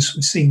 and goodness,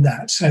 we've seen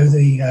that. So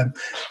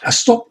a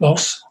stop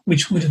loss,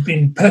 which would have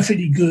been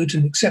perfectly good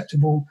and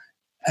acceptable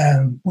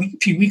a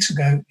few weeks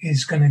ago,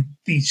 is going to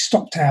be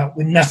stopped out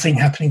with nothing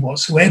happening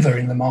whatsoever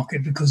in the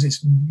market because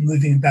it's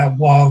moving about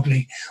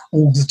wildly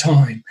all the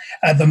time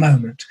at the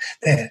moment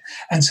there.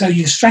 And so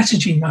your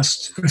strategy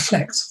must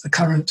reflect the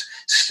current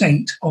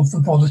state of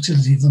the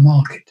volatility of the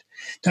market.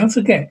 Don't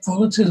forget,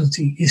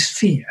 volatility is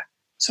fear.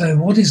 So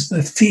what is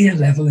the fear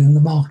level in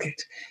the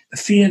market? The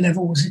fear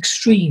level was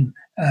extreme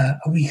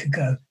a week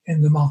ago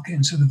in the market,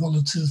 and so the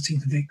volatility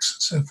of the VIX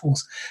and so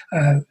forth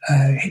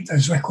hit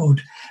those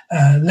record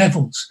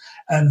levels.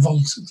 And the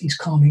volatility is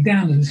calming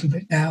down a little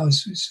bit now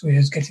as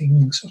we're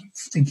getting sort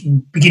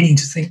of beginning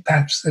to think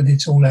perhaps that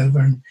it's all over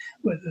and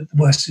the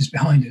worst is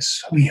behind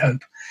us. We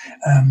hope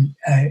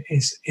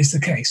is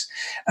the case.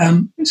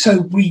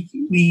 So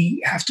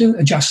we have to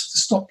adjust the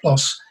stop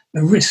loss,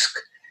 the risk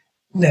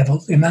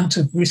level, the amount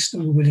of risk that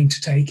we're willing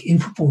to take in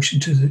proportion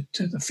to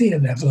the fear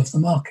level of the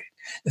market.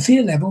 The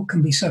fear level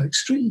can be so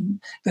extreme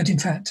that, in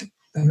fact,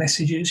 the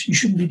message is you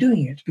shouldn't be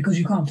doing it because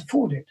you can't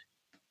afford it.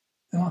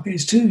 The market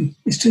is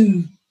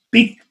too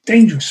big,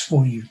 dangerous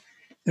for you.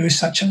 There is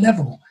such a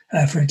level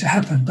for it to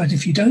happen. But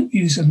if you don't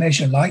use a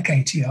measure like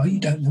ATR, you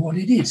don't know what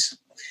it is.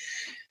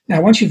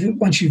 Now, once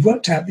you've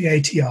worked out the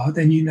ATR,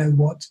 then you know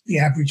what the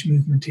average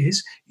movement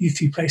is. If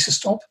you place a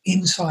stop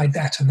inside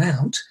that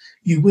amount,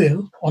 you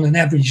will, on an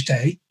average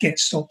day, get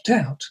stopped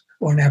out,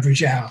 or an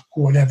average hour,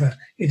 or whatever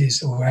it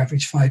is, or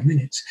average 5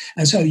 minutes.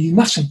 And so you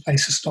mustn't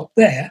place a stop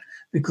there,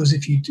 because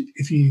if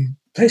you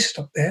place a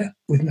stop there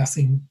with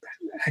nothing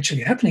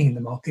actually happening in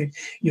the market,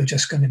 you're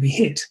just going to be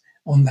hit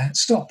on that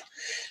stop.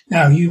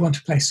 Now, you want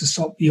to place the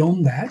stop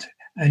beyond that,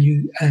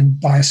 and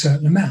by a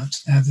certain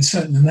amount. Now, the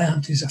certain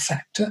amount is a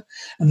factor,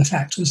 and the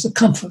factor is the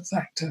comfort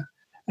factor.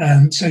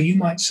 So you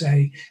might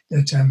say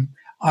that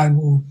I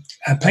will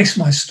place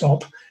my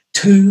stop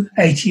 2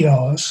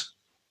 ATRs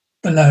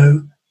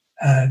below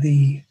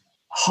the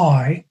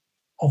high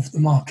of the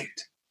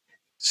market.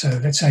 So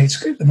let's say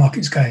the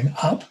market's going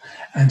up,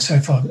 and so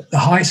far the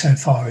high so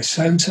far is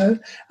so and so,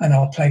 and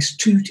I'll place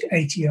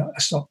a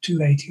stop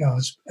 280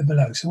 yards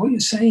below. So what you're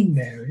saying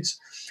there is,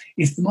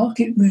 if the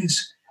market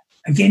moves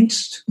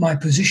against my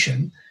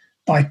position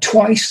by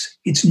twice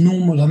its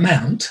normal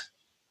amount,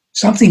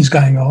 something's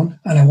going on,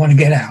 and I want to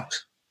get out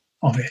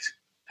of it.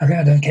 Okay,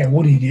 I don't care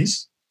what it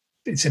is.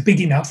 It's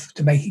big enough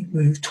to make it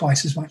move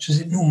twice as much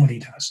as it normally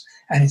does,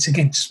 and it's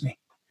against me.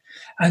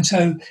 And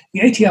so the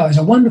ATR is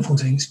a wonderful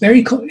thing. It's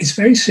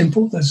very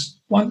simple. There's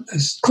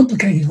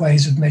complicated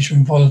ways of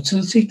measuring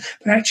volatility,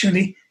 but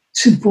actually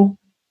simple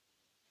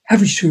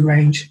average true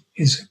range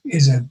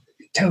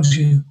tells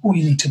you all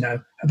you need to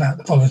know about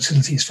the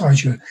volatility as far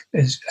as you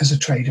as a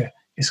trader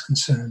is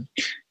concerned.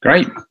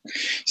 Great.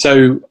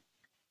 So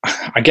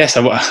I guess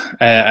a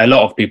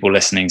lot of people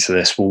listening to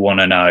this will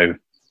want to know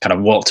kind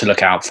of what to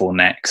look out for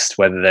next,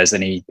 whether there's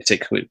any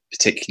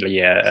particularly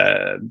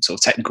sort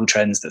of technical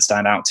trends that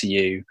stand out to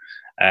you.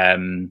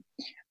 I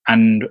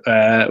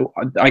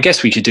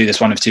guess we could do this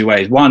one of two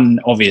ways. One,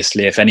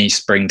 obviously, if any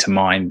spring to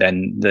mind,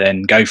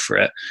 then go for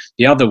it.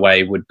 The other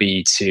way would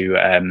be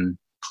to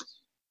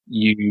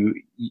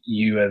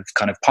you have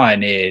kind of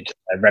pioneered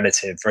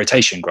relative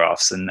rotation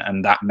graphs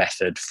and that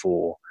method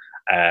for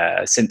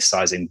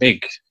synthesizing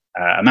big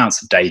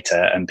amounts of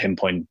data and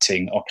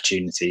pinpointing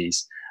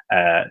opportunities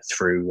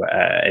through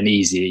an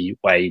easy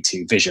way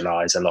to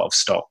visualize a lot of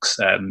stocks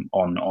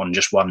on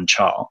just one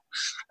chart.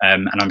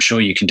 And I'm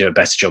sure you can do a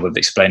better job of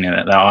explaining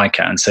it than I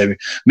can. So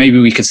maybe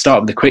we could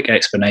start with a quick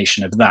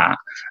explanation of that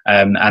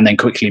and then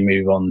quickly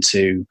move on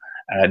to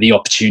the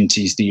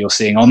opportunities that you're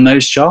seeing on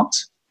those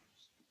charts.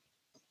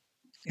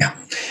 Yeah.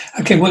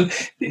 Okay. Well,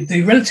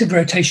 the relative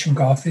rotation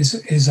graph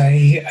is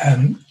a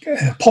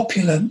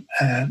popular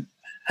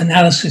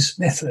analysis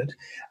method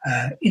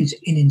in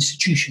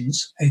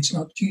institutions. It's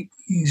not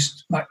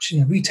used much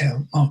in the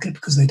retail market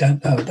because they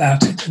don't know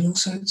about it, and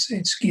also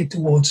it's geared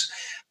towards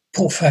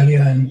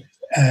portfolio and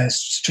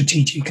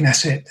strategic and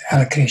asset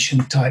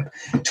allocation type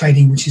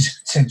trading, which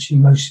is essentially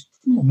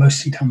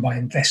mostly done by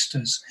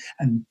investors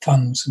and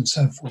funds and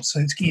so forth. So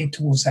it's geared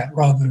towards that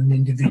rather than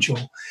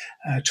individual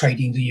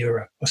trading the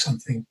euro or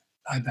something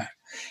like that.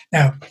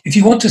 Now, if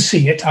you want to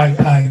see it,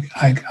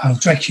 I'll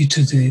direct you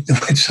to the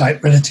website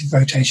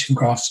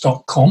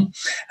relativerotationgraphs.com,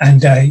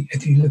 and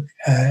if you look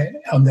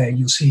on there,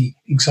 you'll see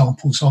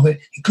examples of it,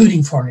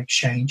 including foreign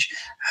exchange,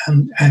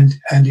 and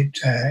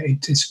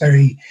it is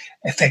very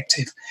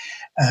effective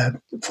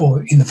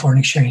in the foreign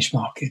exchange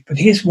market. But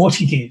here's what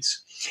it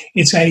is: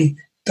 it's a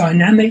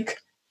dynamic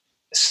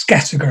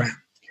scattergram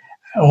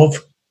of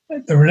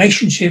the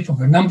relationship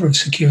of a number of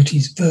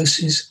securities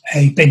versus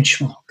a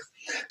benchmark.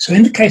 So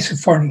in the case of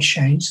foreign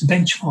exchange, the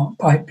benchmark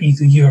might be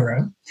the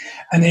euro.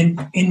 And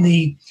then in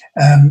the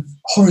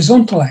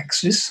horizontal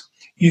axis,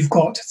 you've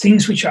got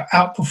things which are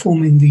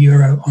outperforming the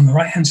euro on the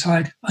right-hand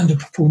side,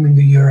 underperforming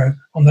the euro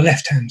on the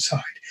left-hand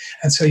side.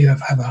 And so you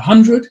have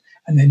 100,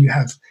 and then you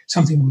have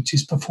something which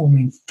is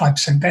performing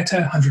 5% better,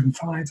 105,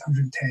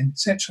 110,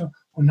 etc.,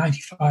 or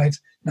 95,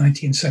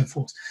 90, and so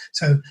forth.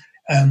 So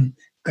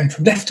going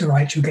from left to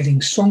right, you're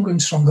getting stronger and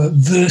stronger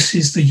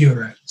versus the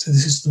euro. So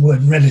this is the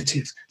word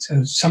relative.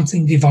 So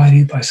something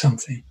divided by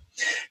something.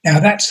 Now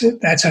that's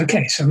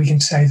okay. So we can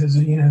say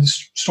that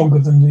stronger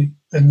than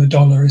the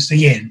dollar is the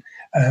yen,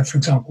 for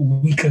example.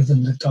 Weaker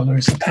than the dollar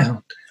is the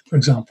pound, for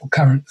example,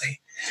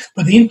 currently.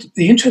 But the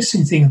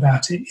interesting thing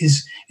about it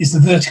is the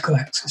vertical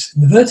axis.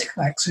 In the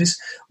vertical axis,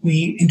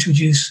 we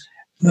introduce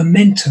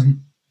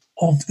momentum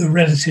of the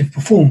relative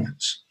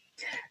performance.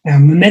 Now,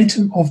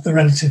 momentum of the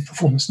relative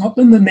performance, not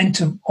the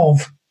momentum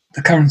of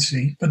the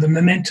currency, but the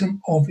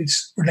momentum of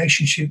its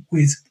relationship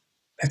with,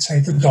 let's say,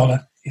 the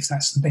dollar, if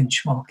that's the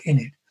benchmark in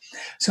it.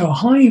 So a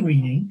high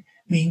reading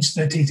means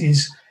that it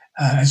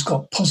has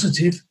got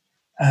positive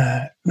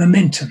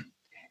momentum.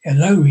 A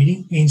low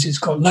reading means it's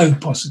got low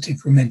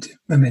positive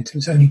momentum.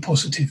 It's only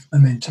positive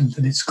momentum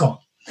that it's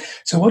got.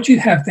 So what you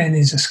have then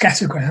is a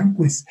scattergram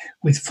with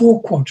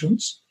 4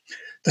 quadrants.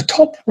 The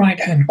top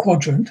right-hand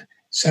quadrant,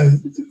 so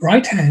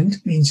right hand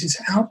means it's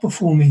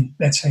outperforming,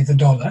 let's say, the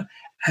dollar,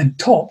 and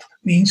top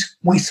means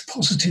with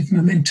positive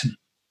momentum.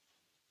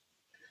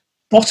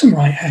 Bottom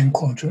right-hand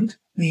quadrant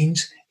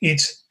means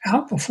it's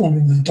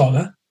outperforming the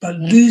dollar, but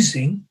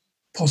losing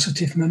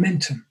positive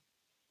momentum.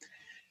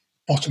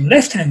 Bottom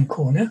left-hand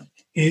corner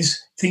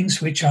is things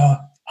which are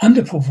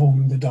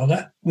underperforming the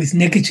dollar with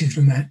negative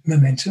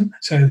momentum.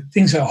 So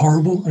things that are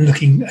horrible and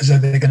looking as though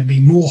they're going to be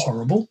more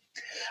horrible.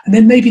 And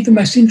then maybe the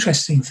most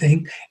interesting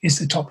thing is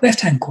the top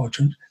left-hand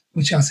quadrant,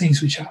 which are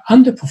things which are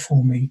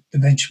underperforming the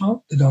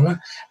benchmark, the dollar,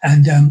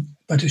 and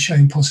but are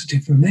showing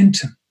positive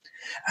momentum.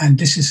 And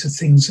this is the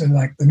things that are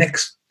like the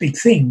next big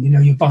thing.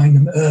 You're buying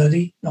them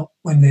early, not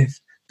when they've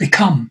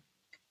become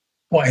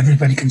what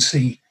everybody can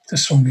see the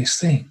strongest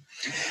thing.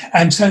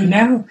 And so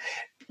now,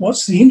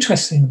 what's the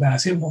interesting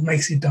about it, what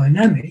makes it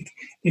dynamic,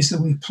 is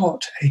that we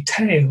plot a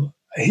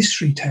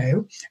history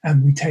tail,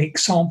 and we take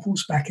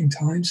samples back in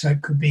time. So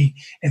it could be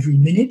every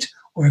minute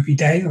or every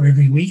day or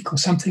every week or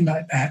something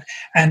like that.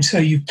 And so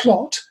you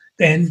plot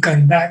then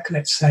going back,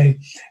 let's say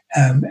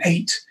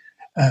 8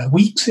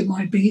 weeks, it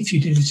might be, if you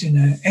did it in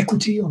an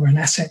equity or an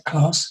asset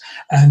class,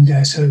 and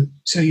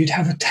so you'd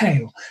have a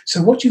tail.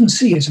 So what you can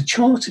see as a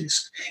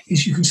chartist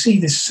is you can see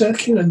this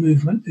circular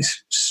movement,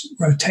 this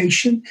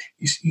rotation.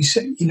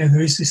 You know,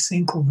 there is this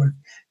thing called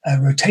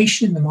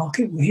rotation in the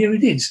market. Well, here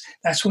it is.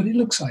 That's what it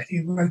looks like.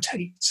 It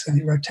rotates,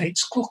 and it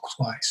rotates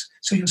clockwise.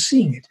 So you're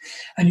seeing it,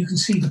 and you can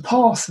see the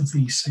path of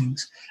these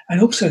things. And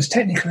also, as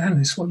technical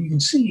analysts, what you can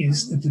see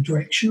is that the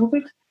direction of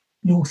it.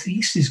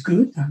 Northeast is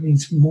good. That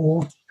means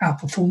more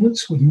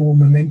outperformance with more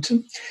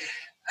momentum.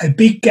 A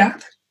big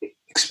gap,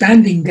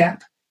 expanding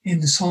gap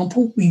in the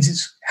sample means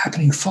it's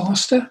happening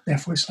faster.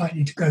 Therefore, it's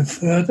likely to go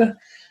further.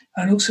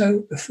 And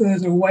also, the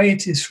further away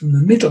it is from the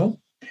middle,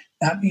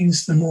 that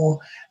means the more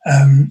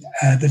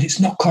that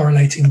it's not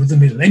correlating with the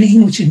middle.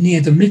 Anything which is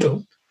near the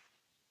middle,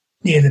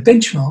 near the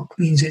benchmark,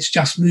 means it's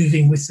just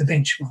moving with the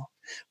benchmark.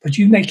 But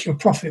you make your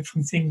profit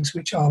from things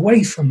which are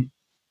away from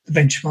the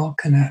benchmark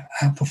and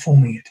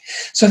outperforming it.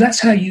 So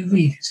that's how you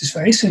read it. It's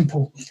very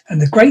simple.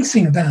 And the great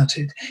thing about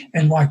it,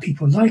 and why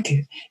people like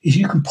it, is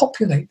you can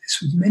populate this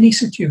with many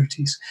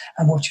securities,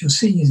 and what you're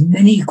seeing is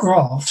many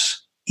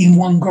graphs in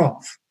one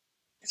graph.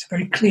 It's a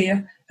very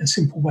clear and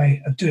simple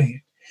way of doing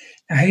it.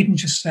 Now, Hayden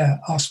just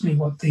asked me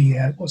what's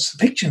the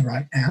picture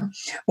right now.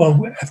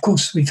 Well, of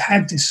course, we've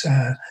had this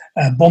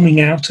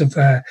bombing out of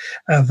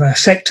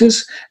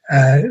sectors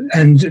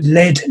and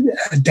led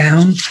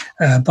down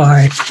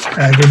by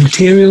the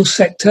materials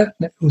sector.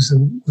 That was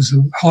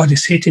the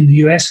hardest hit in the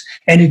US.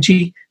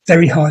 Energy,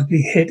 very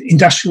hardly hit.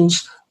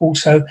 Industrials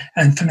also,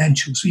 and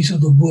financials. These are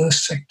the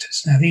worst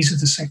sectors. Now, these are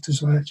the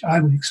sectors which I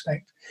would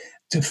expect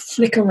to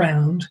flick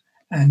around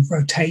and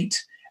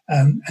rotate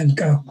and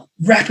go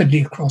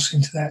rapidly across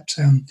into that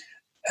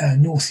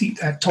northeast,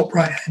 that top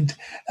right-hand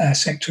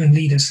sector, and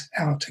lead us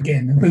out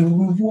again. And we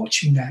were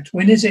watching that.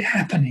 When is it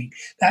happening?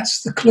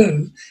 That's the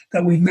clue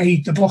that we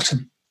made the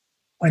bottom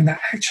when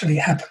that actually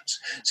happens.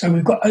 So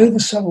we've got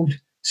oversold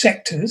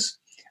sectors,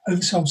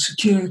 oversold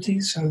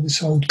securities,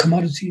 oversold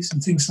commodities,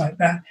 and things like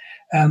that.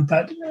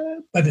 But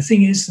the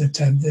thing is that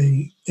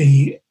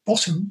the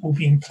bottom will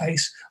be in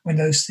place when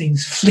those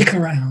things flick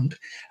around,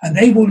 and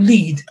they will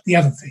lead the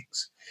other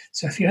things.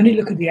 So if you only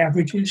look at the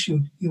averages,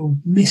 you'll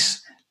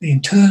miss the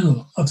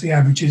internal of the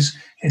averages,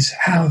 is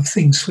how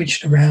things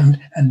switched around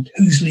and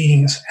who's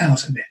leading us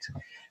out of it.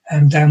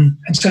 And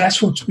so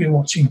that's what we're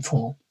watching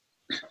for.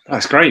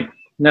 That's great.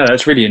 No,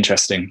 that's really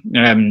interesting.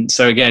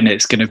 So again,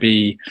 it's going to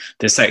be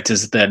the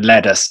sectors that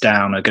led us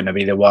down are going to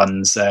be the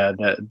ones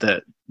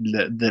that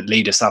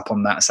lead us up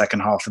on that second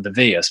half of the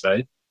V, I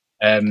suppose.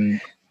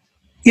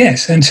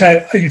 Yes, and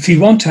so if you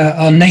want,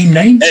 I'll name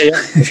names. Yeah.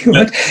 If you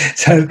want.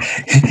 So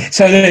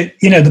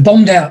the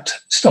bombed out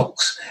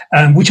stocks,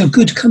 which are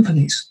good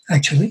companies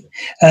actually,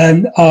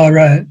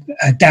 are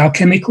Dow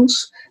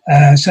Chemicals.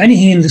 So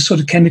anything in the sort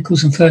of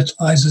chemicals and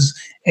fertilizers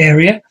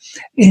area.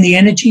 In the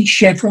energy,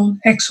 Chevron,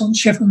 Exxon.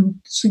 Chevron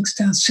sinks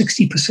down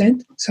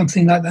 60%,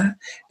 something like that.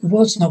 The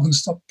world's not going to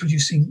stop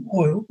producing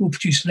oil; we'll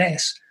produce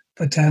less.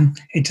 But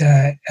it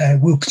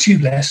will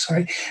consume less,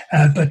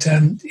 but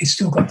it's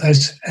still got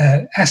those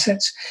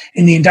assets.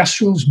 In the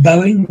industrials,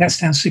 Boeing, that's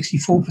down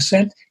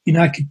 64%,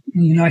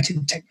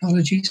 United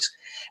Technologies.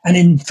 And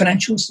in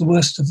financials, the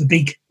worst of the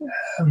big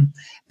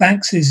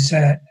banks is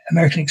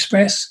American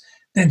Express.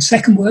 Then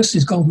second worst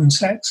is Goldman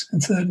Sachs,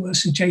 and third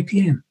worst is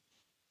JP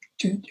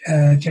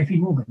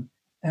Morgan.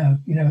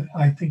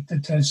 I think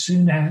that as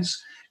soon as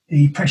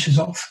the pressure's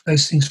off,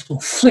 those things will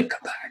flick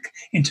back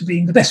into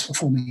being the best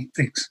performing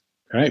things.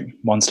 Great,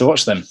 ones to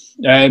watch them.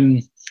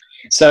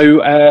 That's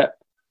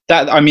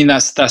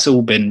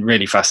all been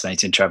really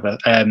fascinating, Trevor.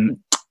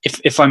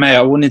 If I may,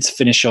 I wanted to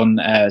finish on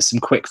some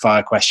quick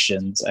fire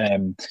questions.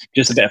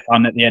 Just a bit of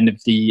fun at the end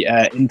of the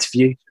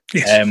interview.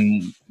 Yes.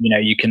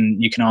 You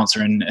can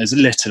answer in as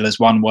little as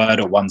one word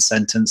or one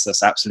sentence.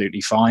 That's absolutely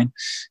fine.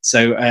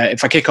 So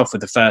if I kick off with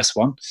the first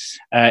one,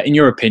 in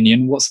your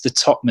opinion, what's the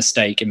top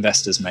mistake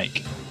investors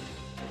make?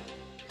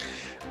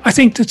 I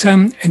think that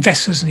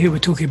investors, and here we're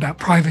talking about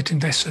private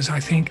investors, I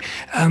think,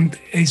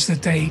 is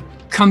that they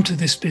come to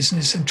this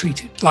business and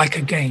treat it like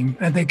a game.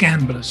 They're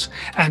gamblers.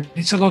 And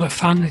it's a lot of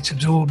fun. It's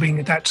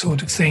absorbing, that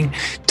sort of thing.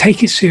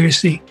 Take it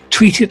seriously.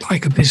 Treat it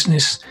like a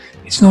business.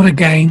 It's not a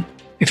game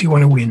if you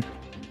want to win.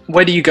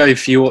 Where do you go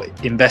for your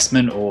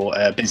investment or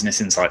business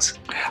insights?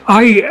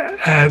 I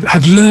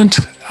have learnt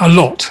a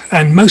lot,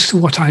 and most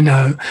of what I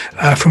know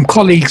from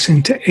colleagues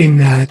in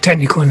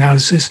technical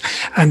analysis,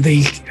 and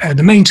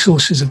the main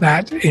sources of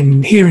that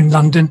here in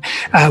London,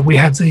 we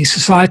have the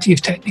Society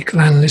of Technical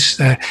Analysts,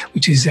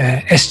 which is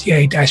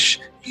sda-uk.org,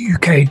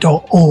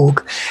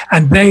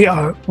 and they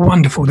are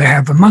wonderful. They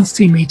have a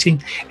monthly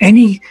meeting.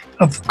 Any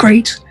of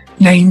great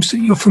names that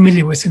you're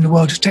familiar with in the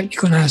world of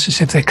technical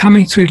analysis. If they're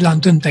coming through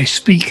London, they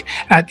speak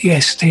at the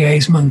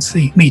STA's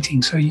monthly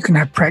meeting. So you can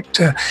have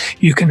Prector,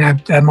 you can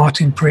have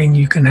Martin Pring,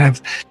 you can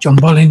have John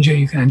Bollinger,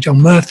 you can have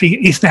John Murphy.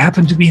 If they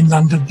happen to be in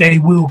London, they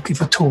will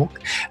give a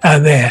talk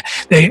there.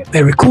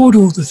 They record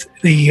all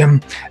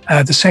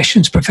the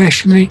sessions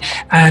professionally,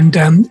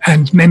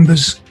 and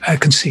members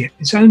can see it.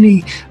 It's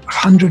only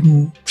 £100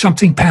 and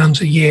something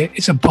a year.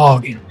 It's a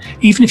bargain.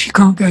 Even if you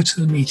can't go to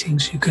the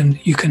meetings, you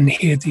can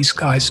hear these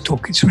guys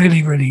talk. It's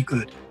really, really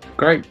good.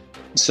 Great.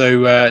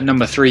 So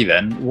number 3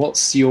 then,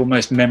 what's your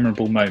most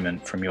memorable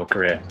moment from your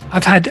career?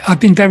 I've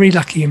been very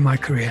lucky in my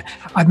career.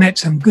 I've met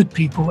some good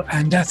people,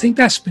 and I think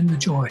that's been the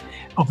joy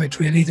of it,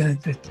 really,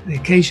 the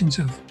occasions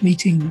of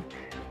meeting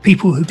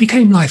people who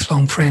became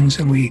lifelong friends,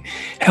 and we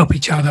help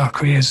each other, our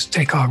careers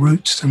take our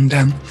roots,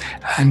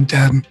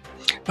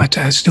 but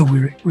still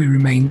we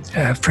remain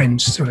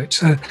friends through it.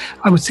 So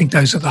I would think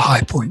those are the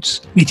high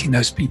points, meeting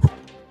those people.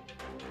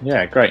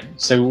 Yeah, great.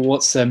 So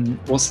what's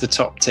the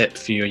top tip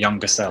for your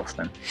younger self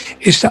then?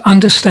 Is to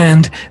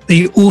understand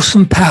the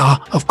awesome power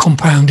of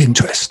compound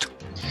interest.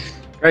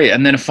 Great.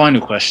 And then a final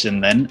question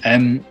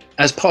then.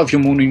 As part of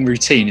your morning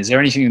routine, is there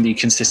anything that you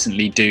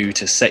consistently do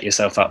to set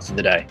yourself up for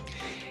the day?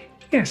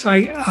 Yes,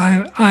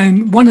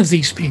 I'm one of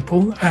these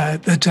people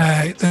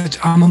that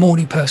I'm a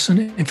morning person.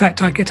 In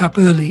fact, I get up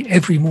early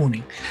every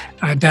morning,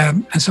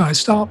 and so I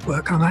start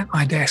work. I'm at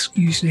my desk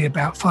usually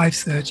about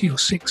 5:30 or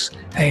 6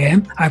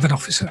 a.m. I have an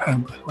office at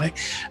home, by the way,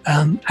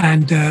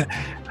 and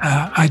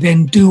I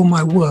then do all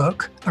my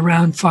work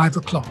around 5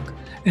 o'clock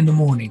in the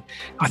morning.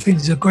 I think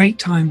it's a great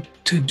time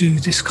to do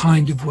this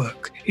kind of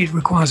work. It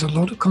requires a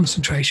lot of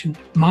concentration.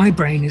 My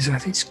brain is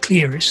at its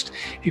clearest.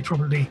 It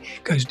probably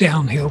goes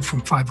downhill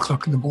from 5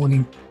 o'clock in the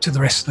morning to the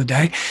rest of the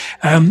day.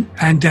 And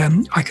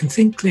I can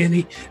think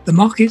clearly. The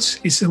markets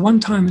is the one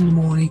time in the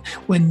morning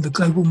when the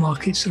global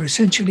markets are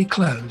essentially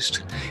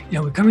closed. You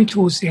know, we're coming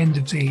towards the end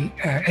of the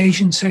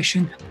Asian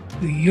session.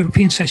 The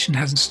European session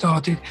hasn't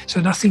started, so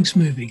nothing's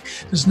moving.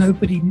 There's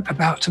nobody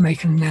about to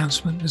make an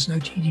announcement. There's no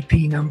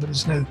GDP number.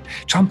 There's no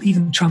Trump.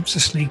 Even Trump's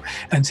asleep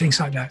and things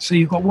like that. So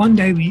you've got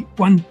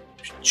one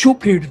short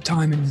period of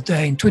time in the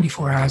day, in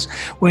 24 hours,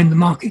 when the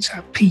market's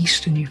at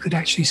peace and you could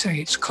actually say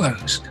it's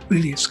closed.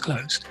 Really, it's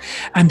closed.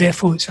 And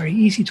therefore, it's very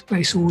easy to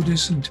place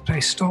orders and to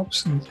place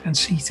stops and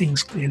see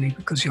things clearly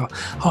because your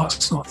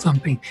heart's not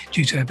thumping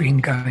due to being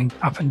going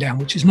up and down,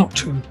 which is not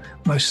true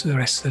most of the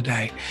rest of the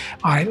day.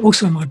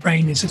 My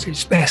brain is at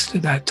its best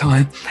at that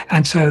time.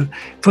 And so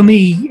for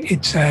me,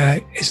 it's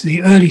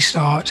the early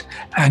start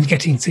and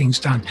getting things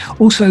done.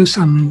 Also,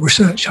 some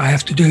research I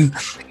have to do.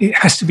 It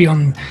has to be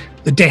on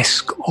the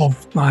desk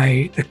of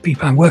the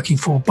people I'm working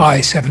for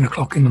by 7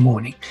 o'clock in the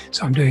morning.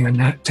 So I'm doing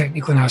a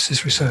technical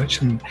analysis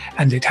research and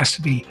it has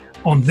to be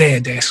on their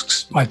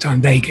desks by the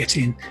time they get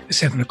in at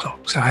 7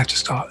 o'clock. So I have to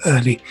start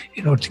early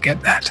in order to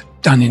get that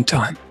done in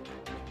time.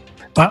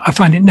 But I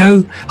find it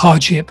no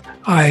hardship.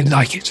 I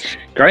like it.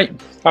 Great.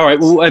 All right.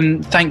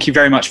 Well, thank you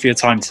very much for your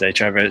time today,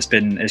 Trevor. It's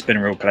been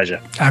a real pleasure.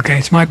 Okay.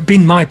 It's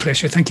been my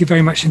pleasure. Thank you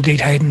very much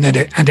indeed, Hayden,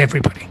 and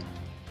everybody.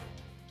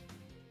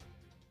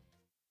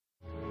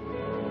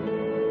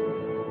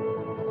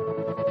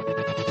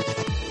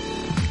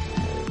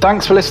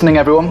 Thanks for listening,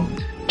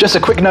 everyone. Just a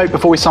quick note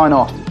before we sign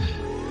off.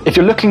 If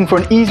you're looking for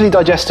an easily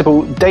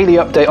digestible daily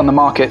update on the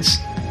markets,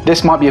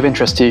 this might be of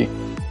interest to you.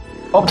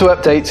 Opto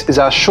Updates is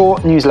our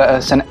short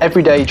newsletter sent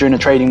every day during a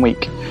trading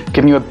week,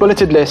 giving you a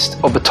bulleted list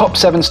of the top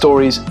 7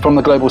 stories from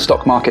the global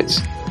stock markets.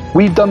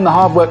 We've done the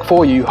hard work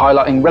for you,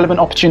 highlighting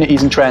relevant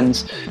opportunities and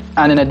trends,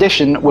 and in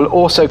addition, we'll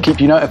also keep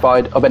you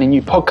notified of any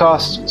new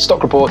podcasts,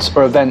 stock reports,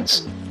 or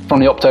events from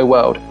the Opto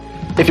world.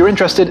 If you're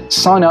interested,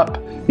 sign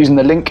up using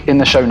the link in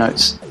the show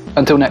notes.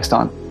 Until next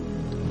time.